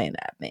silly line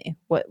at me?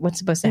 What's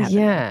supposed to happen?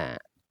 Yeah.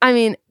 I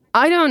mean,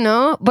 I don't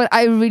know, but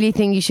I really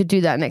think you should do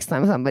that next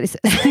time somebody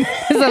says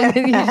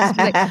something. You just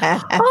be like,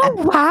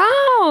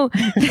 oh, wow.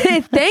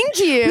 Thank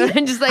you.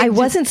 And just like, I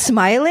wasn't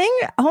smiling.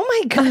 Oh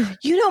my God.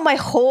 You know, my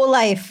whole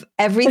life,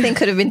 everything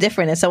could have been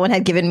different if someone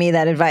had given me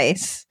that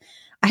advice.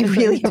 I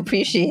really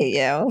appreciate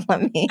you.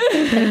 Let me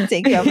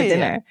take you out for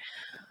dinner.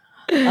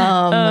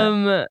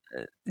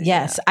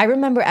 Yes, I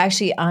remember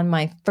actually on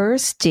my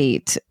first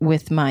date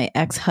with my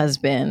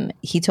ex-husband,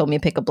 he told me a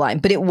pickup line,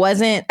 but it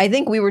wasn't, I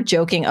think we were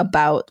joking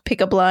about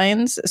pickup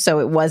lines. So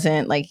it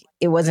wasn't like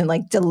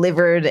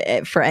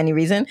delivered for any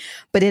reason,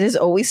 but it has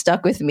always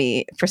stuck with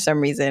me for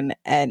some reason.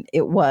 And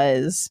it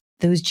was,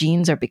 those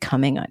jeans are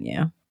becoming on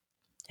you.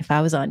 If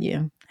I was on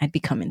you, I'd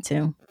be coming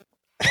too.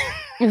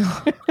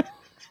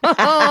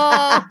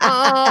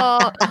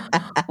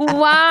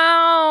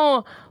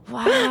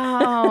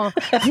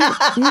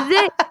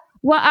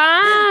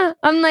 Wow.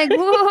 I'm like,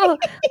 whoa,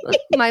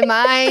 my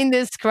mind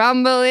is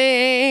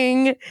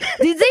crumbling.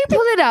 Did they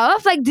pull it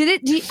off? Like,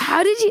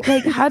 how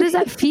does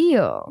that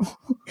feel?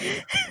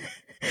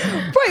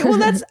 Right.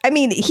 Well,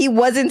 he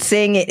wasn't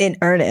saying it in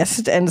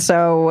earnest. And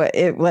so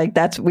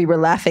we were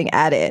laughing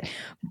at it.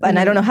 And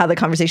I don't know how the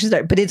conversation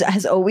started, but it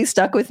has always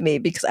stuck with me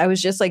because I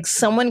was just like,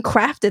 someone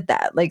crafted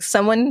that. Like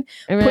someone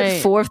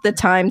put forth the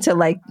time to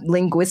like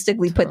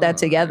linguistically put that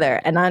together.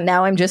 And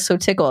now I'm just so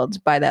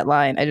tickled by that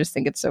line. I just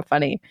think it's so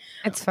funny.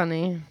 It's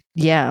funny.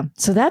 Yeah.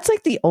 So that's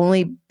like the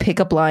only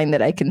pickup line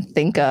that I can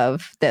think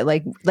of that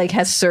like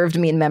has served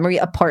me in memory,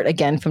 apart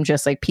again from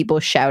just like people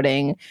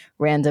shouting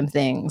random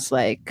things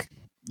like,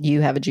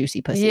 you have a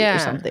juicy pussy or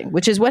something,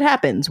 which is what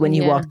happens when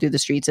you walk through the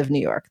streets of New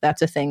York.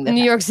 That's a thing that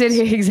New York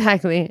City.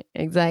 Exactly.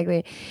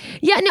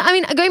 Yeah. No, I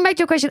mean, going back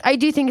to your question, I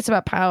do think it's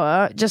about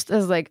power, just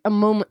as like a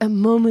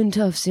moment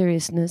of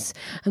seriousness,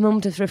 a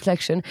moment of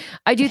reflection.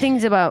 I do think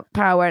it's about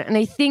power. And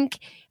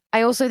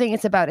I also think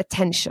it's about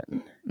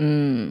attention.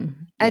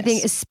 I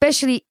think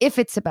especially if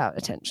it's about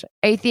attention.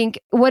 I think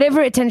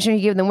whatever attention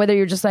you give them, whether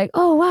you're just like,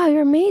 oh wow,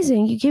 you're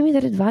amazing, you give me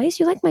that advice,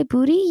 you like my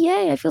booty,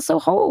 yay, I feel so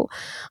whole.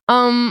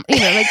 Like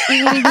I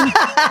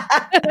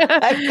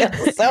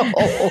feel so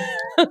whole.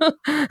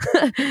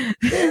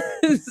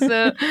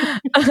 So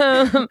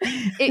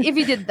if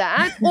you did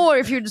that, or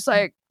if you're just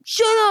like,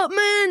 shut up,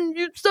 man,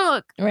 you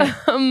suck. Right.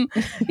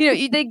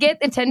 They get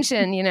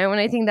attention, and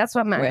I think that's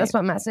what that's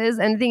what matters.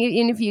 And I think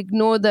even if you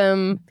ignore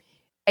them,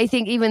 I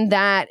think even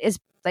that is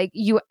like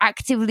you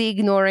actively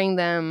ignoring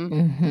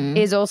them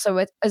is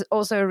also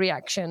a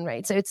reaction,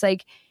 right? So it's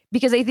like,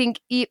 because I think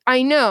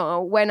I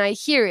know when I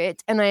hear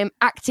it and I am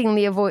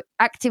actively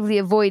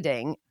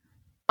avoiding,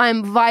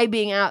 I'm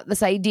vibing out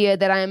this idea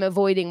that I am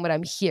avoiding what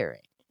I'm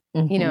hearing.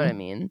 You know what I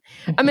mean?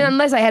 I mean,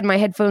 unless I had my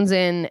headphones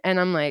in and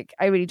I'm like,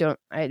 I really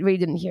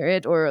didn't hear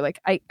it, or like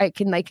I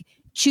can like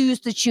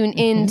choose to tune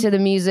into the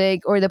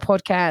music or the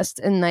podcast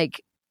and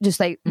like just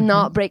like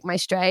not break my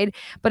stride.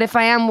 But if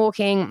I am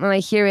walking and I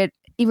hear it,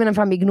 even if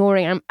I'm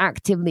ignoring, I'm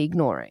actively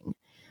ignoring.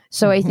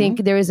 So I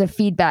think there is a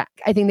feedback.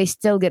 I think they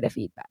still get a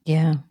feedback.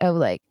 Yeah. Of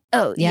like,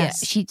 oh,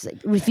 yes. Yeah, she's like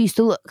refused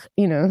to look,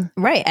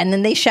 Right. And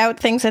then they shout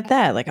things at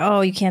that, like,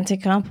 oh, you can't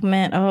take a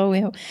compliment. Oh,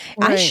 right.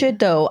 I should,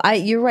 though.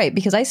 You're right,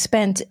 because I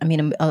spent,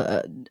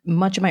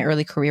 much of my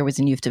early career was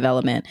in youth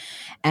development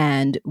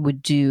and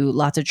would do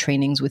lots of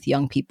trainings with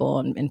young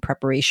people in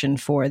preparation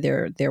for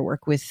their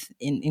work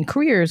in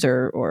careers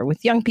or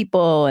with young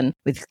people and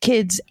with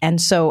kids.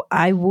 And so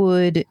I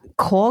would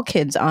call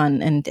kids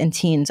on and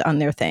teens on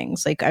their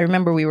things. Like I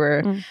remember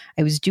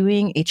I was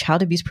doing a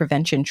child abuse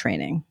prevention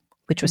training,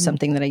 which was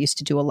something that I used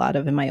to do a lot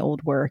of in my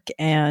old work.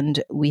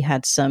 And we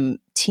had some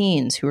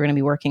teens who were going to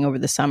be working over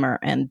the summer,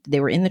 and they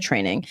were in the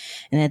training.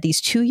 And they had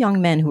these two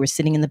young men who were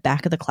sitting in the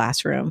back of the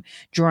classroom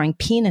drawing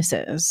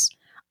penises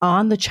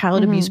on the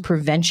child abuse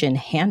prevention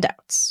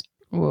handouts.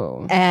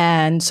 Whoa.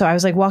 And so I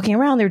was like walking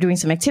around, they were doing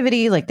some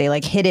activity, like they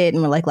like hit it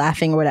and were like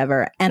laughing or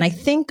whatever. And I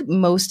think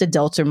most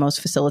adults or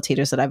most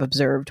facilitators that I've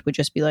observed would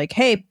just be like,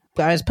 hey,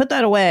 guys, put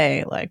that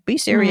away, like be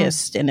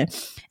serious. And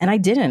I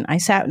didn't. I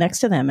sat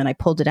next to them and I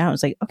pulled it out. I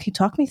was like, okay,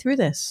 talk me through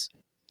this.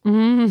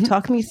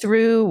 Talk me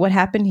through what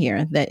happened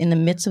here, that in the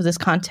midst of this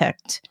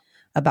context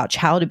about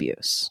child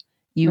abuse,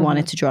 you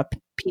wanted to draw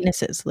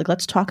penises. Like,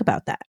 let's talk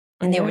about that.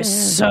 and they were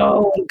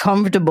so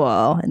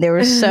uncomfortable. And they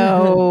were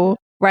so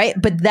right.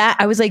 But that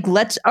I was like, all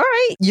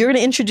right, you're going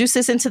to introduce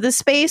this into this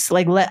space.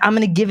 Like, I'm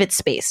going to give it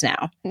space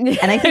now. And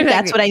I think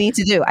that's what I need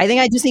to do. I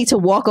think I just need to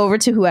walk over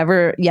to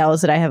whoever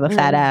yells that I have a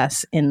fat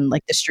ass in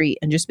like the street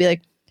and just be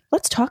like,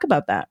 let's talk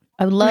about that.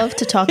 I would love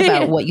to talk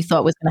about what you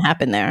thought was going to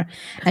happen there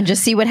and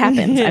just see what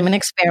happens. I'm going to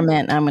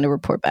experiment and I'm going to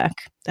report back.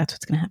 That's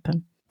what's going to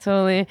happen.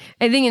 Totally.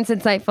 I think it's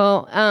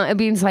insightful. It'd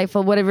be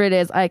insightful. Whatever it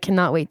is, I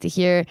cannot wait to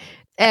hear.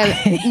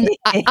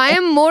 I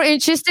am more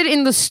interested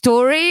in the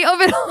story of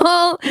it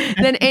all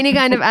than any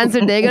kind of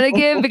answer they're going to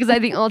give, because I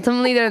think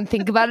ultimately they don't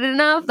think about it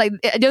enough. Like,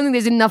 I don't think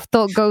there's enough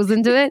thought goes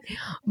into it.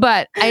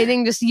 But I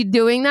think just you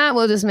doing that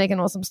will just make an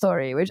awesome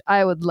story, which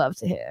I would love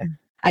to hear.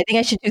 I think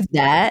I should do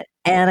that.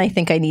 And I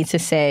think I need to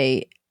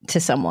say to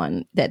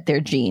someone that their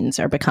jeans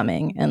are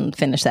becoming and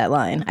finish that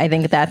line. I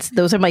think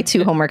those are my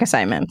 2 homework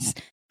assignments.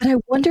 But I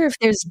wonder if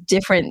there's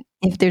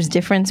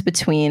difference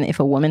between if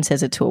a woman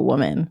says it to a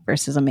woman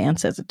versus a man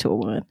says it to a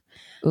woman.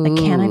 Like,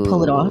 can I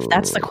pull it off?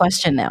 That's the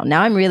question now.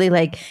 Now I'm really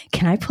like,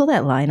 can I pull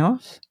that line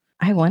off?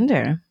 I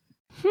wonder.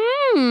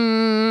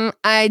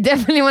 I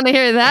definitely want to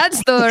hear that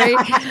story.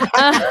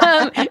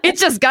 It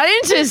just got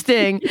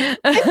interesting.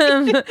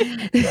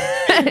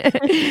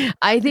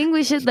 I think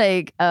we should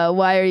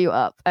wire you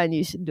up and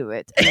you should do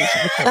it. And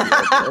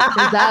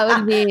that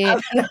would be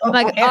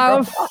like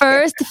our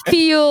first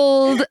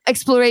field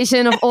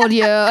exploration of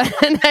audio.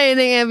 And I think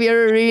it'd be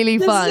really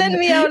fun. Send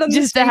me out on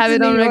just to have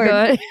it on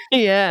record.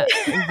 Yeah,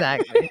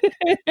 exactly.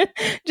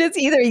 Just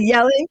either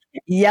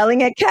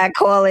yelling at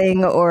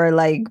catcalling or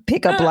like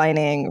pickup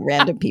lining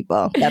random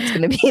people. That's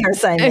going to be our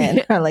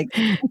assignment. Or like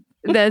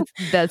that's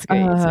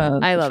great.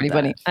 I love that.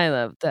 Funny. I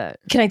love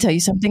that. Can I tell you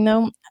something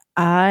though?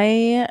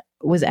 I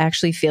was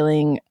actually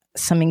feeling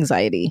some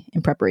anxiety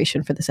in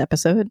preparation for this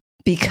episode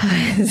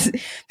because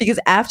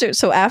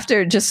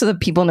after just so that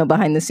people know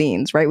behind the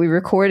scenes, right? We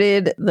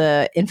recorded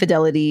the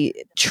Infidelity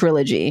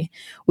trilogy,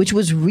 which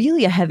was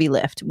really a heavy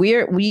lift.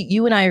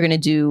 You and I we're going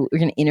to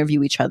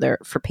interview each other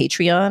for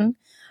Patreon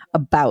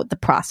about the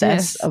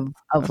process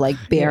of like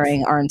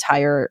bearing our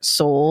entire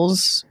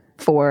souls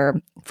for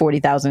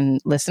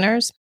 40,000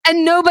 listeners.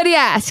 And nobody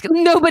asked.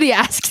 Nobody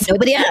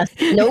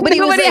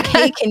was like,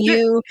 hey, can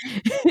you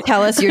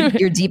tell us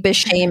your deepest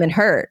shame and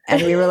hurt?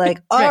 And we were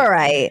like, all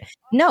right.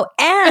 No,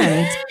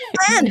 and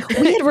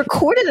we had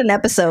recorded an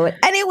episode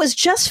and it was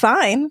just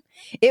fine.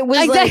 It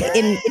was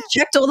it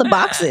checked all the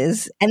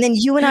boxes. And then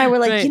you and I were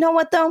like, you know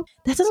what though?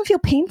 That doesn't feel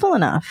painful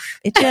enough.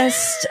 It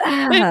just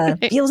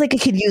feels like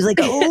it could use like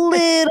a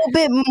little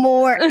bit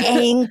more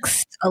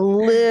angst, a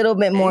little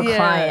bit more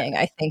crying,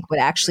 I think would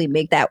actually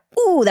make that,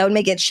 that would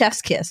make it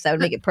chef's kiss. That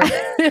would make it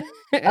perfect.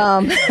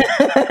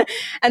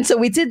 And so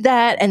we did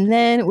that. And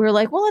then we were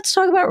like, well, let's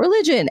talk about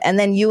religion. And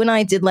then you and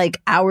I did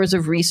like hours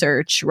of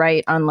research,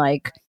 right? On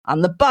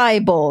the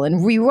Bible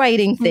and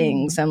rewriting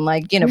things and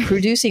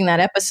producing that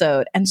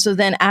episode. And so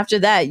then after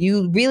that,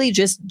 you really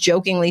just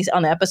jokingly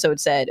on the episode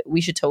said, we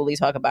should totally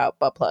talk about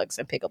butt plugs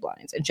and pickup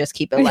lines and just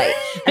keep it light.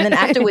 And then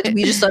afterwards,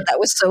 we just thought that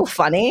was so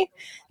funny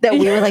that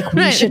we were like,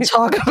 we should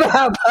talk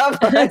about butt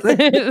plugs and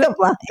pickup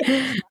lines.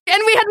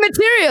 And we had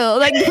material.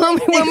 Like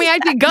when we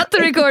actually got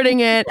to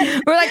recording it,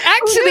 we're like,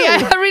 actually, I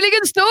have really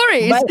good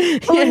stories. But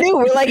who knew?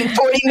 We're like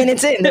 40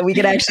 minutes in that we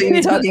could actually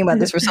be talking about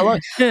this for so long.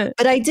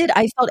 But I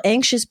felt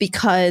anxious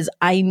because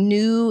I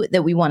knew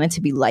that we wanted to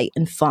be light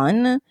and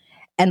fun.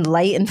 And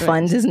light and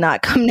fun does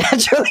not come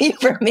naturally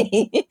for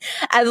me.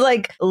 As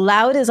like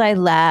loud as I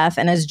laugh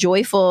and as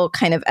joyful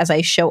kind of as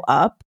I show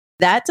up,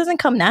 that doesn't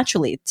come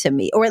naturally to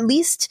me, or at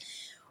least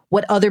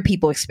what other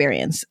people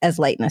experience as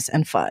lightness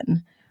and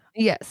fun.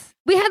 Yes.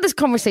 We had this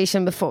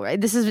conversation before, right?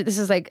 This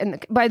is like,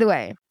 and by the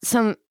way,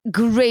 some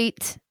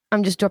great,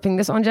 I'm just dropping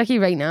this on Jackie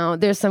right now.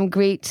 There's some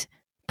great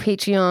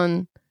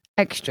Patreon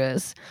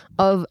extras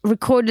of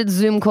recorded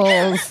Zoom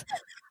calls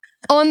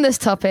on this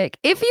topic.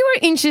 If you are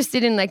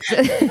interested in like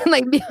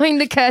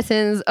behind the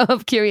curtains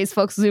of Curious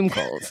Fox Zoom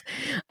calls,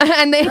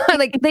 and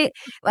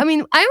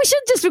I should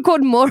just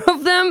record more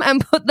of them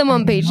and put them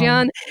on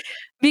Patreon.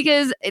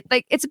 Because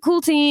it's a cool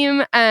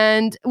team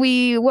and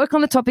we work on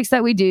the topics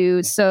that we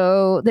do.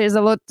 So there's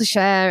a lot to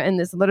share and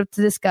there's a lot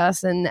to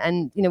discuss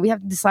and we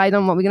have to decide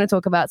on what we're going to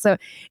talk about. So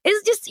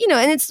it's just,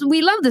 and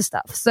we love this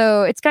stuff.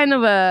 So it's kind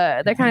of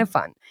they're kind of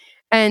fun.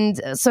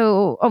 And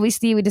so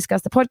obviously we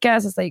discussed the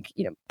podcast. It's like,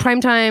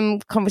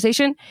 primetime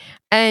conversation.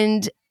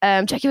 And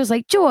Jackie was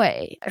like,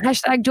 Joy,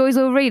 #Joy's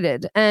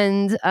overrated.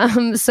 And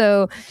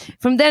so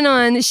from then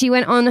on, she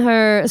went on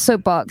her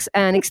soapbox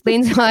and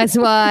explained to us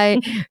why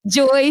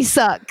Joy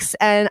sucks.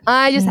 And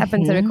I just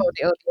happened to record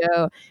the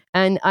audio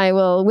and I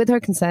will, with her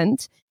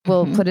consent,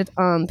 will put it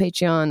on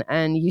Patreon.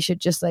 And you should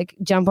just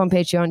jump on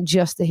Patreon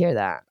just to hear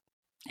that.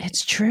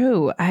 It's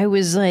true. I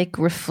was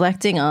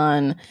reflecting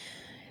on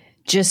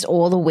just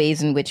all the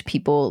ways in which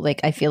people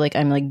like, I feel like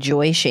I'm like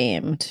joy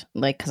shamed,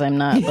 like, because I'm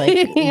not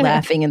like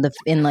laughing in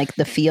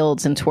the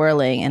fields and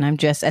twirling, and I'm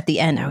just at the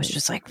end I was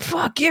just like,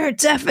 fuck your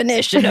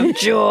definition of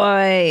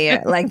joy.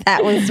 Like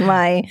that was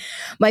my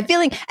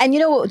feeling.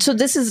 And so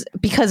this is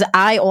because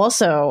I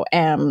also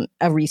am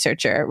a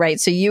researcher, right?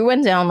 So you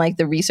went down like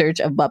the research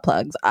of butt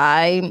plugs.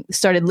 I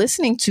started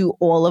listening to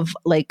all of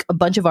like a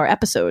bunch of our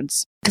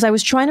episodes because I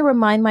was trying to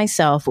remind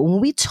myself, when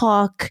we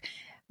talk,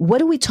 what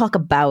do we talk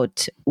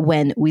about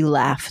when we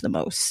laugh the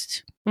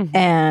most? Mm-hmm.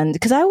 And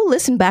because I will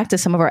listen back to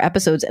some of our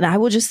episodes and I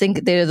will just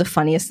think they're the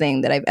funniest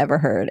thing that I've ever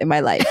heard in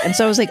my life. And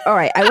so I was like, all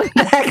right, I went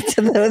back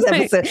to those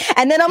episodes.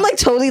 And then I'm like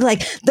totally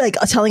like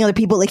telling other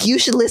people, like, you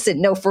should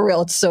listen. No, for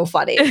real, it's so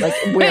funny. Like,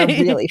 we're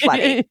really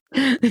funny.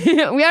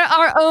 We are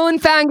our own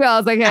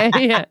fangirls, okay?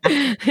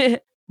 Yeah.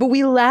 But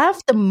we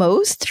laugh the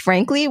most,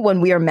 frankly,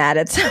 when we are mad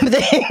at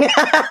something.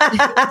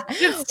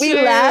 We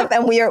laugh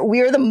and we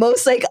are the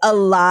most like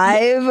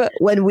alive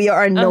when we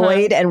are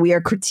annoyed and we are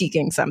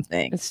critiquing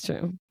something. It's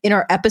true. In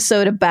our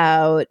episode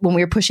about when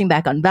we were pushing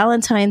back on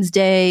Valentine's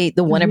Day,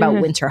 the one about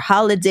winter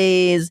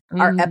holidays,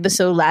 our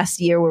episode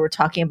last year where we're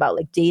talking about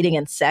like dating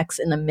and sex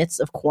in the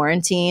midst of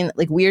quarantine,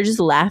 like we are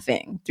just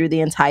laughing through the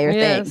entire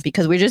thing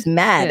because we're just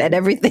mad at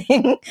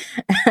everything.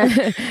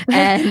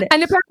 and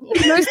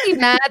apparently mostly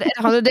mad at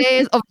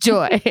holidays of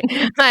joy.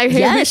 Like,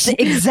 yes,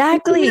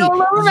 exactly. All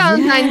over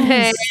Valentine's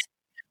Day.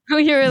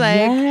 You're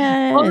like,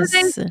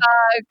 holidays suck.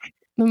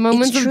 The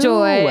moments of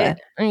joy.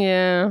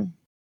 Yeah.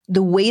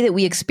 The way that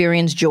we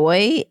experience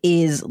joy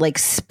is like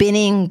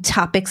spinning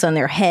topics on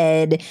their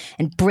head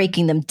and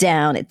breaking them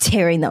down and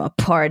tearing them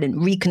apart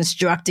and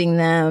reconstructing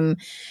them.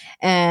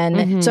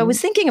 And so I was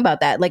thinking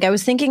about that. Like I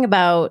was thinking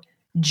about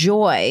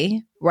joy,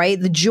 right?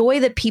 The joy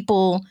that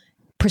people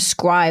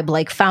prescribe,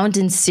 like found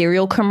in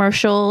cereal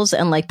commercials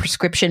and like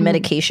prescription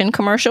medication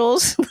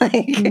commercials.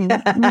 Like,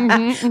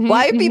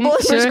 why are people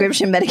in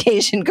prescription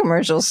medication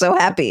commercials so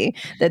happy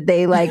that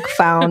they like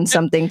found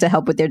something to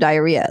help with their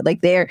diarrhea?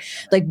 Like they're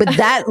like, but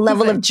that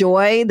level of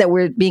joy that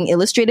we're being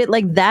illustrated,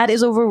 like that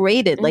is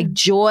overrated. Like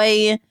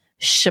joy,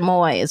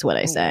 chamoy is what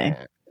I say.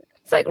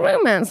 It's like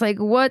romance. Like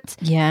what?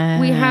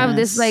 Yeah, we have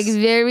this like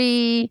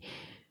very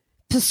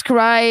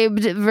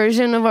prescribed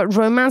version of what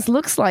romance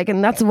looks like,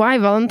 and that's why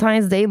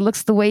Valentine's Day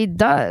looks the way it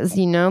does,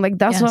 like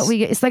that's what we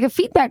get. It's like a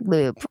feedback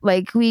loop.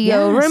 Like we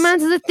go,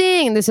 romance is a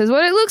thing, this is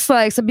what it looks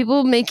like, so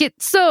people make it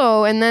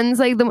so, and then it's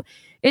like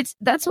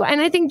that's why.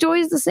 And I think joy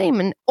is the same.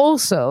 And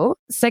also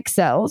sex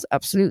sells,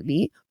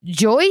 absolutely.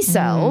 Joy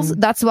sells.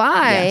 That's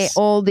why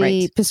all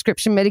the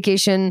prescription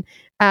medication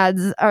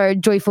ads are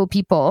joyful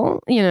people,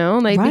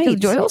 because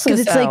joy also sells.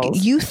 It's like,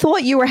 you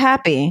thought you were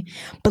happy,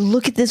 but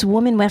look at this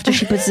woman after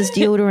she puts this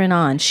deodorant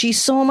on.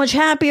 She's so much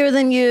happier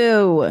than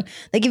you.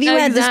 Like if you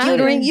had this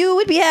deodorant, you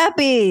would be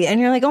happy. And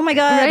you're like, oh my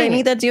God, I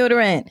need that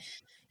deodorant.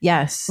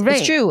 Yes,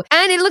 it's true.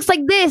 And it looks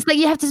like this. Like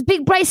you have this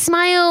big bright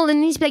smile and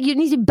you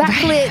need to be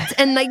backlit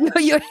and like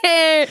your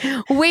hair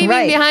waving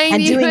behind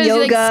and you doing and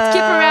yoga. Like,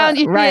 skip around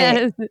you.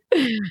 Right.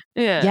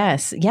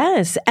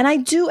 Yes. And I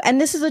do,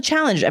 and this is a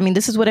challenge. I mean,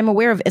 this is what I'm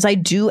aware of, is I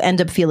do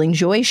end up feeling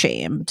joy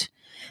shamed.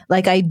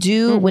 Like I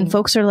do when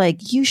folks are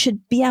like, you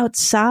should be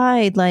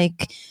outside,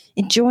 like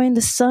enjoying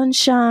the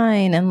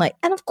sunshine. And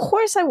of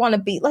course I want to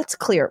be, let's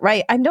clear it,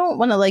 right? I don't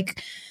want to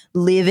like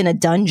live in a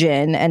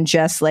dungeon and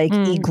just like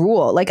eat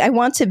gruel. Like I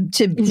want to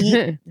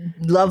eat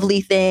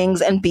lovely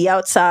things and be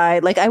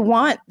outside. Like I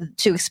want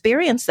to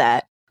experience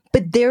that.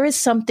 But there is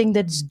something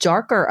that's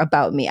darker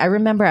about me. I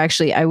remember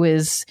actually I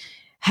was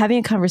having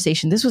a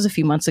conversation. This was a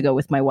few months ago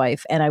with my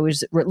wife, and I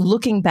was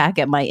looking back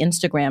at my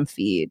Instagram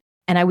feed.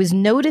 And I was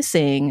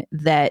noticing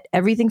that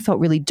everything felt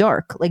really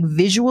dark, like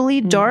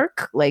visually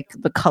dark, like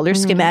the color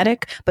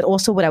schematic, but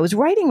also what I was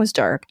writing was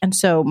dark. And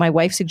so my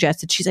wife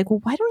suggested, she's like,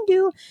 well, why don't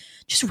you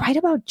just write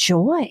about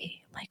joy?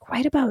 Like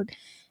write about,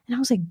 and I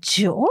was like,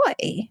 joy?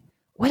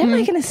 What am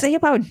I going to say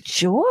about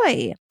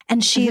joy?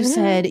 And she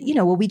said,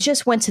 well, we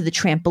just went to the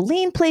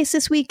trampoline place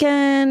this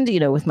weekend,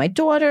 with my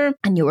daughter,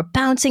 and you were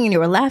bouncing and you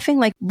were laughing.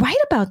 Like, write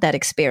about that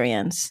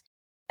experience.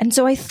 And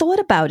so I thought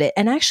about it,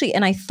 and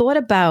I thought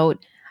about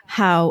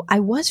how I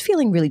was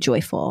feeling really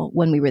joyful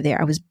when we were there.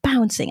 I was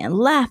bouncing and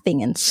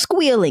laughing and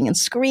squealing and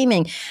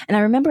screaming. And I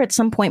remember at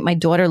some point my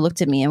daughter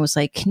looked at me and was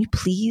like, can you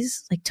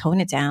please like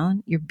tone it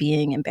down? You're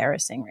being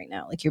embarrassing right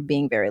now. Like you're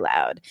being very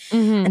loud.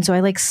 And so I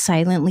like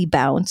silently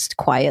bounced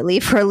quietly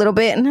for a little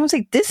bit. And I was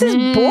like, this is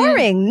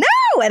boring.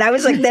 No. And I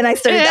was like, then I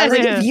was like,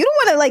 if you don't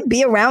want to like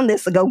be around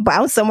this, go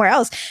bounce somewhere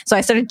else. So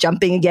I started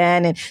jumping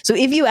again. And so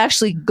if you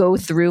actually go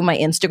through my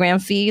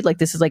Instagram feed, like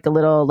this is like a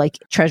little like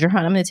treasure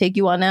hunt I'm going to take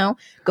you on now.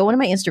 Go into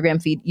my Instagram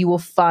feed, you will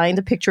find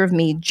a picture of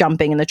me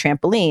jumping in the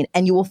trampoline,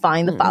 and you will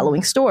find the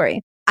following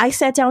story. I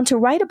sat down to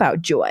write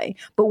about joy,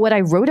 but what I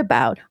wrote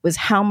about was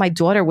how my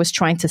daughter was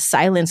trying to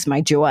silence my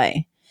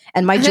joy.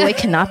 And my joy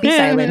cannot be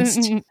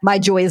silenced. My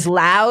joy is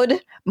loud.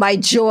 My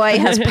joy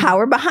has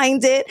power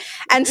behind it.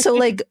 And so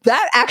like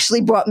that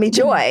actually brought me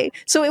joy.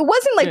 So it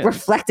wasn't like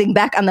reflecting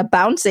back on the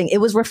bouncing. It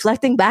was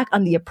reflecting back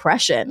on the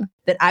oppression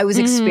that I was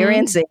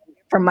experiencing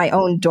from my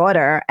own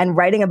daughter, and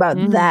writing about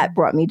that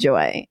brought me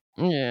joy.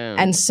 Yeah.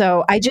 And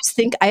so I just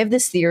think I have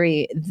this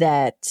theory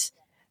that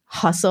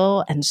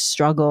hustle and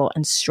struggle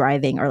and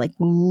striving are like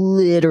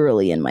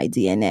literally in my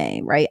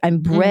DNA, right? I'm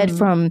bred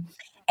from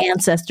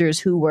ancestors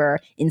who were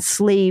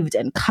enslaved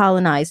and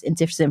colonized and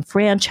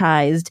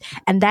disenfranchised,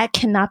 and that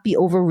cannot be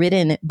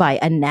overridden by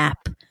a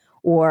nap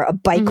or a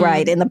bike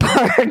ride in the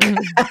park.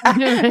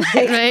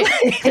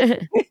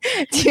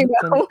 You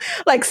know,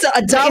 like so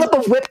a dollop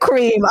of whipped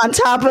cream on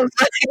top of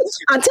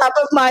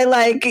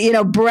my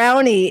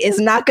brownie is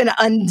not going to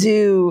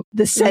undo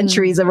the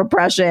centuries of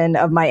oppression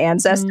of my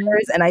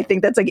ancestors. And I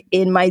think that's like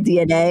in my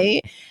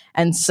DNA.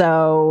 And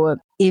so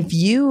if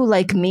you,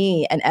 like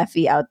me and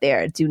Effie out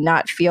there, do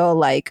not feel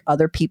like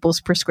other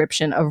people's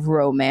prescription of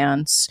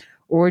romance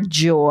or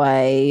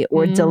joy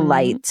or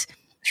delight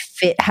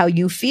fit how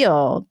you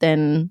feel,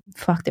 then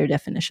fuck their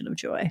definition of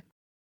joy.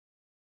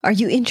 Are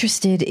you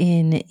interested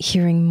in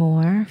hearing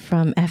more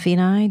from Effie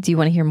and I? Do you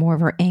want to hear more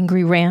of our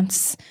angry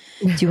rants?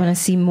 Do you want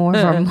to see more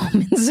of our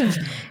moments of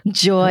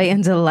joy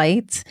and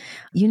delight?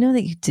 You know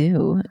that you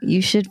do.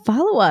 You should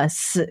follow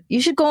us. You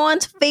should go on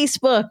to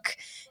Facebook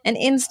and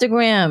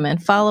Instagram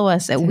and follow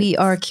us at We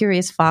Are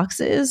Curious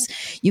Foxes.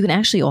 You can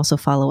actually also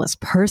follow us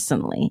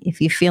personally if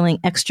you're feeling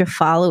extra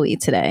followy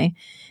today.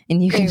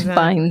 And you can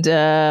find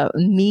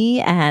me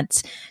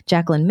at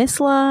Jacqueline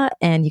Misla,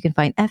 and you can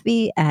find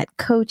Effie at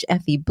Coach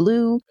Effie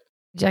Blue.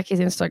 Jackie's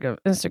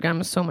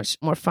Instagram is so much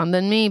more fun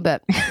than me,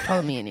 but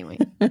follow me anyway.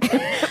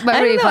 But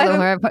really follow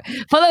her.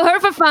 Follow her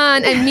for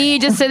fun, and me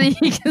just so that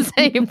you can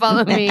say you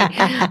follow me.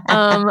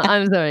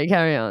 I'm sorry,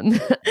 carry on.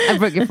 I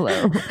broke your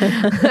flow.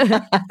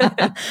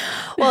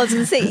 Well, I was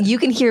going to say, you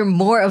can hear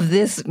more of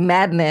this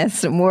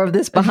madness, more of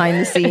this behind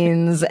the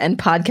scenes and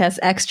podcast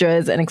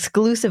extras and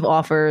exclusive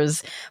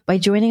offers by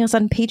joining us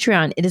on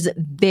Patreon. It is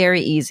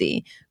very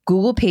easy.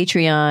 Google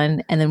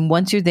Patreon, and then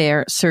once you're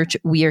there, search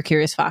We Are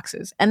Curious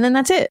Foxes. And then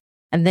that's it.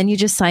 And then you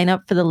just sign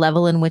up for the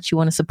level in which you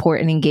want to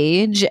support and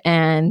engage.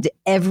 And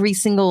every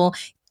single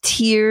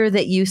tier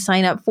that you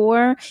sign up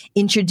for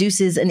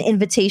introduces an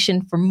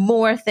invitation for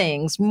more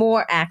things,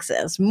 more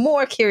access,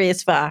 more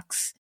Curious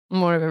Fox.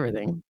 More of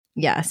everything.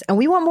 Yes. And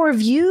we want more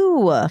of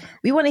you.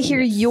 We want to hear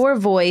your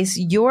voice,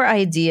 your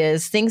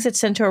ideas, things that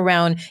center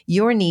around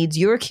your needs,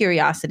 your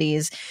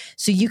curiosities.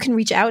 So you can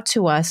reach out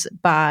to us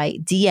by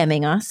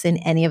DMing us in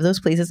any of those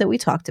places that we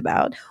talked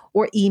about,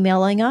 or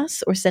emailing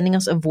us, or sending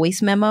us a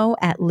voice memo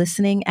at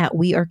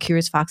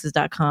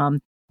listening@wearecuriousfoxes.com.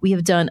 We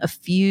have done a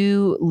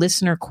few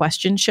listener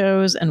question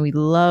shows, and we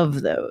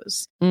love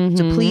those.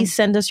 So please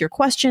send us your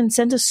questions.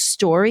 Send us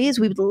stories.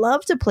 We would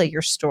love to play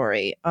your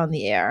story on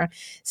the air.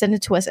 Send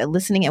it to us at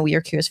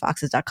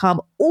listening@wearecuriousfoxes.com,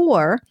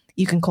 or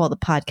you can call the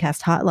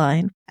podcast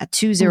hotline at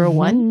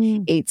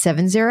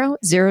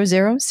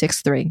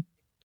 201-870-0063.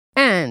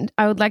 And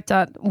I would like to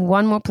add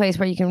one more place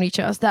where you can reach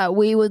us that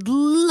we would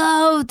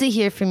love to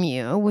hear from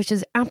you, which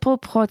is Apple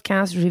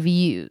Podcast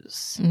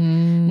reviews.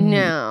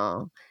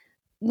 Now,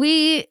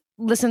 we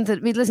listen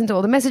to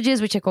all the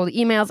messages, which are called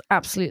emails,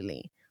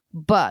 absolutely.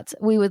 But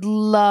we would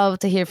love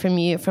to hear from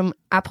you from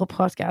Apple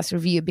Podcast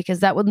review,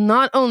 because that would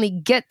not only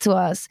get to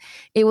us,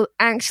 it will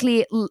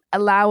actually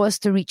allow us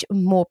to reach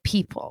more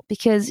people.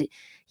 Because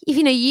if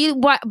you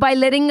by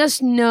letting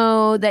us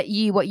know that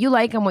what you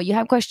like and what you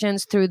have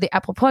questions through the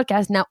Apple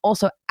Podcast, now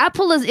also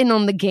Apple is in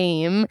on the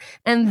game,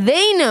 and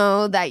they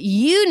know that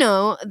you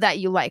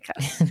like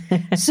us.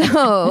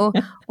 So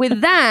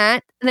with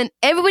that, then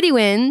everybody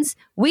wins.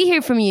 We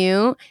hear from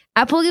you.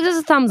 Apple gives us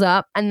a thumbs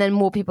up, and then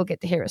more people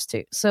get to hear us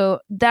too. So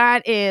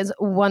that is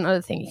one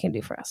other thing you can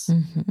do for us.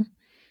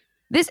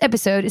 This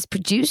episode is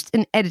produced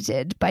and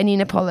edited by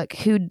Nina Pollock,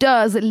 who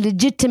does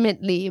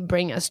legitimately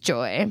bring us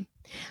joy.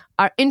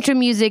 Our intro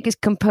music is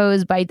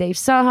composed by Dave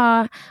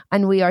Saha,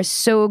 and we are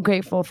so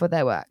grateful for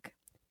their work.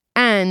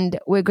 And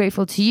we're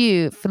grateful to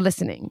you for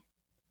listening.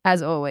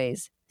 As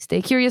always,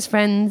 stay curious,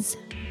 friends.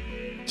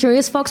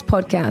 Curious Fox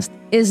Podcast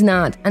is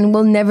not and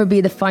will never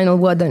be the final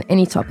word on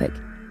any topic.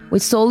 We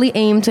solely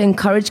aim to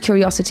encourage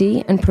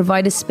curiosity and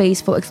provide a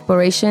space for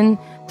exploration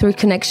through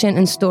connection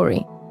and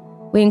story.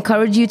 We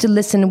encourage you to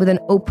listen with an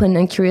open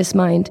and curious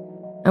mind,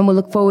 and we'll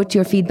look forward to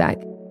your feedback.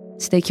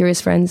 Stay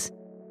curious, friends.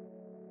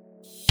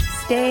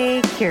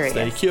 Stay curious.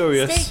 Stay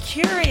curious. Stay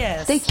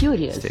curious. Stay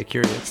curious. Stay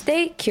curious.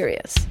 Stay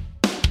curious.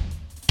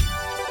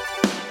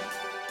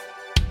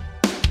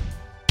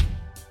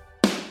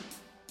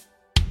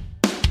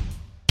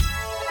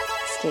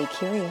 Stay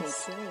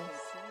curious.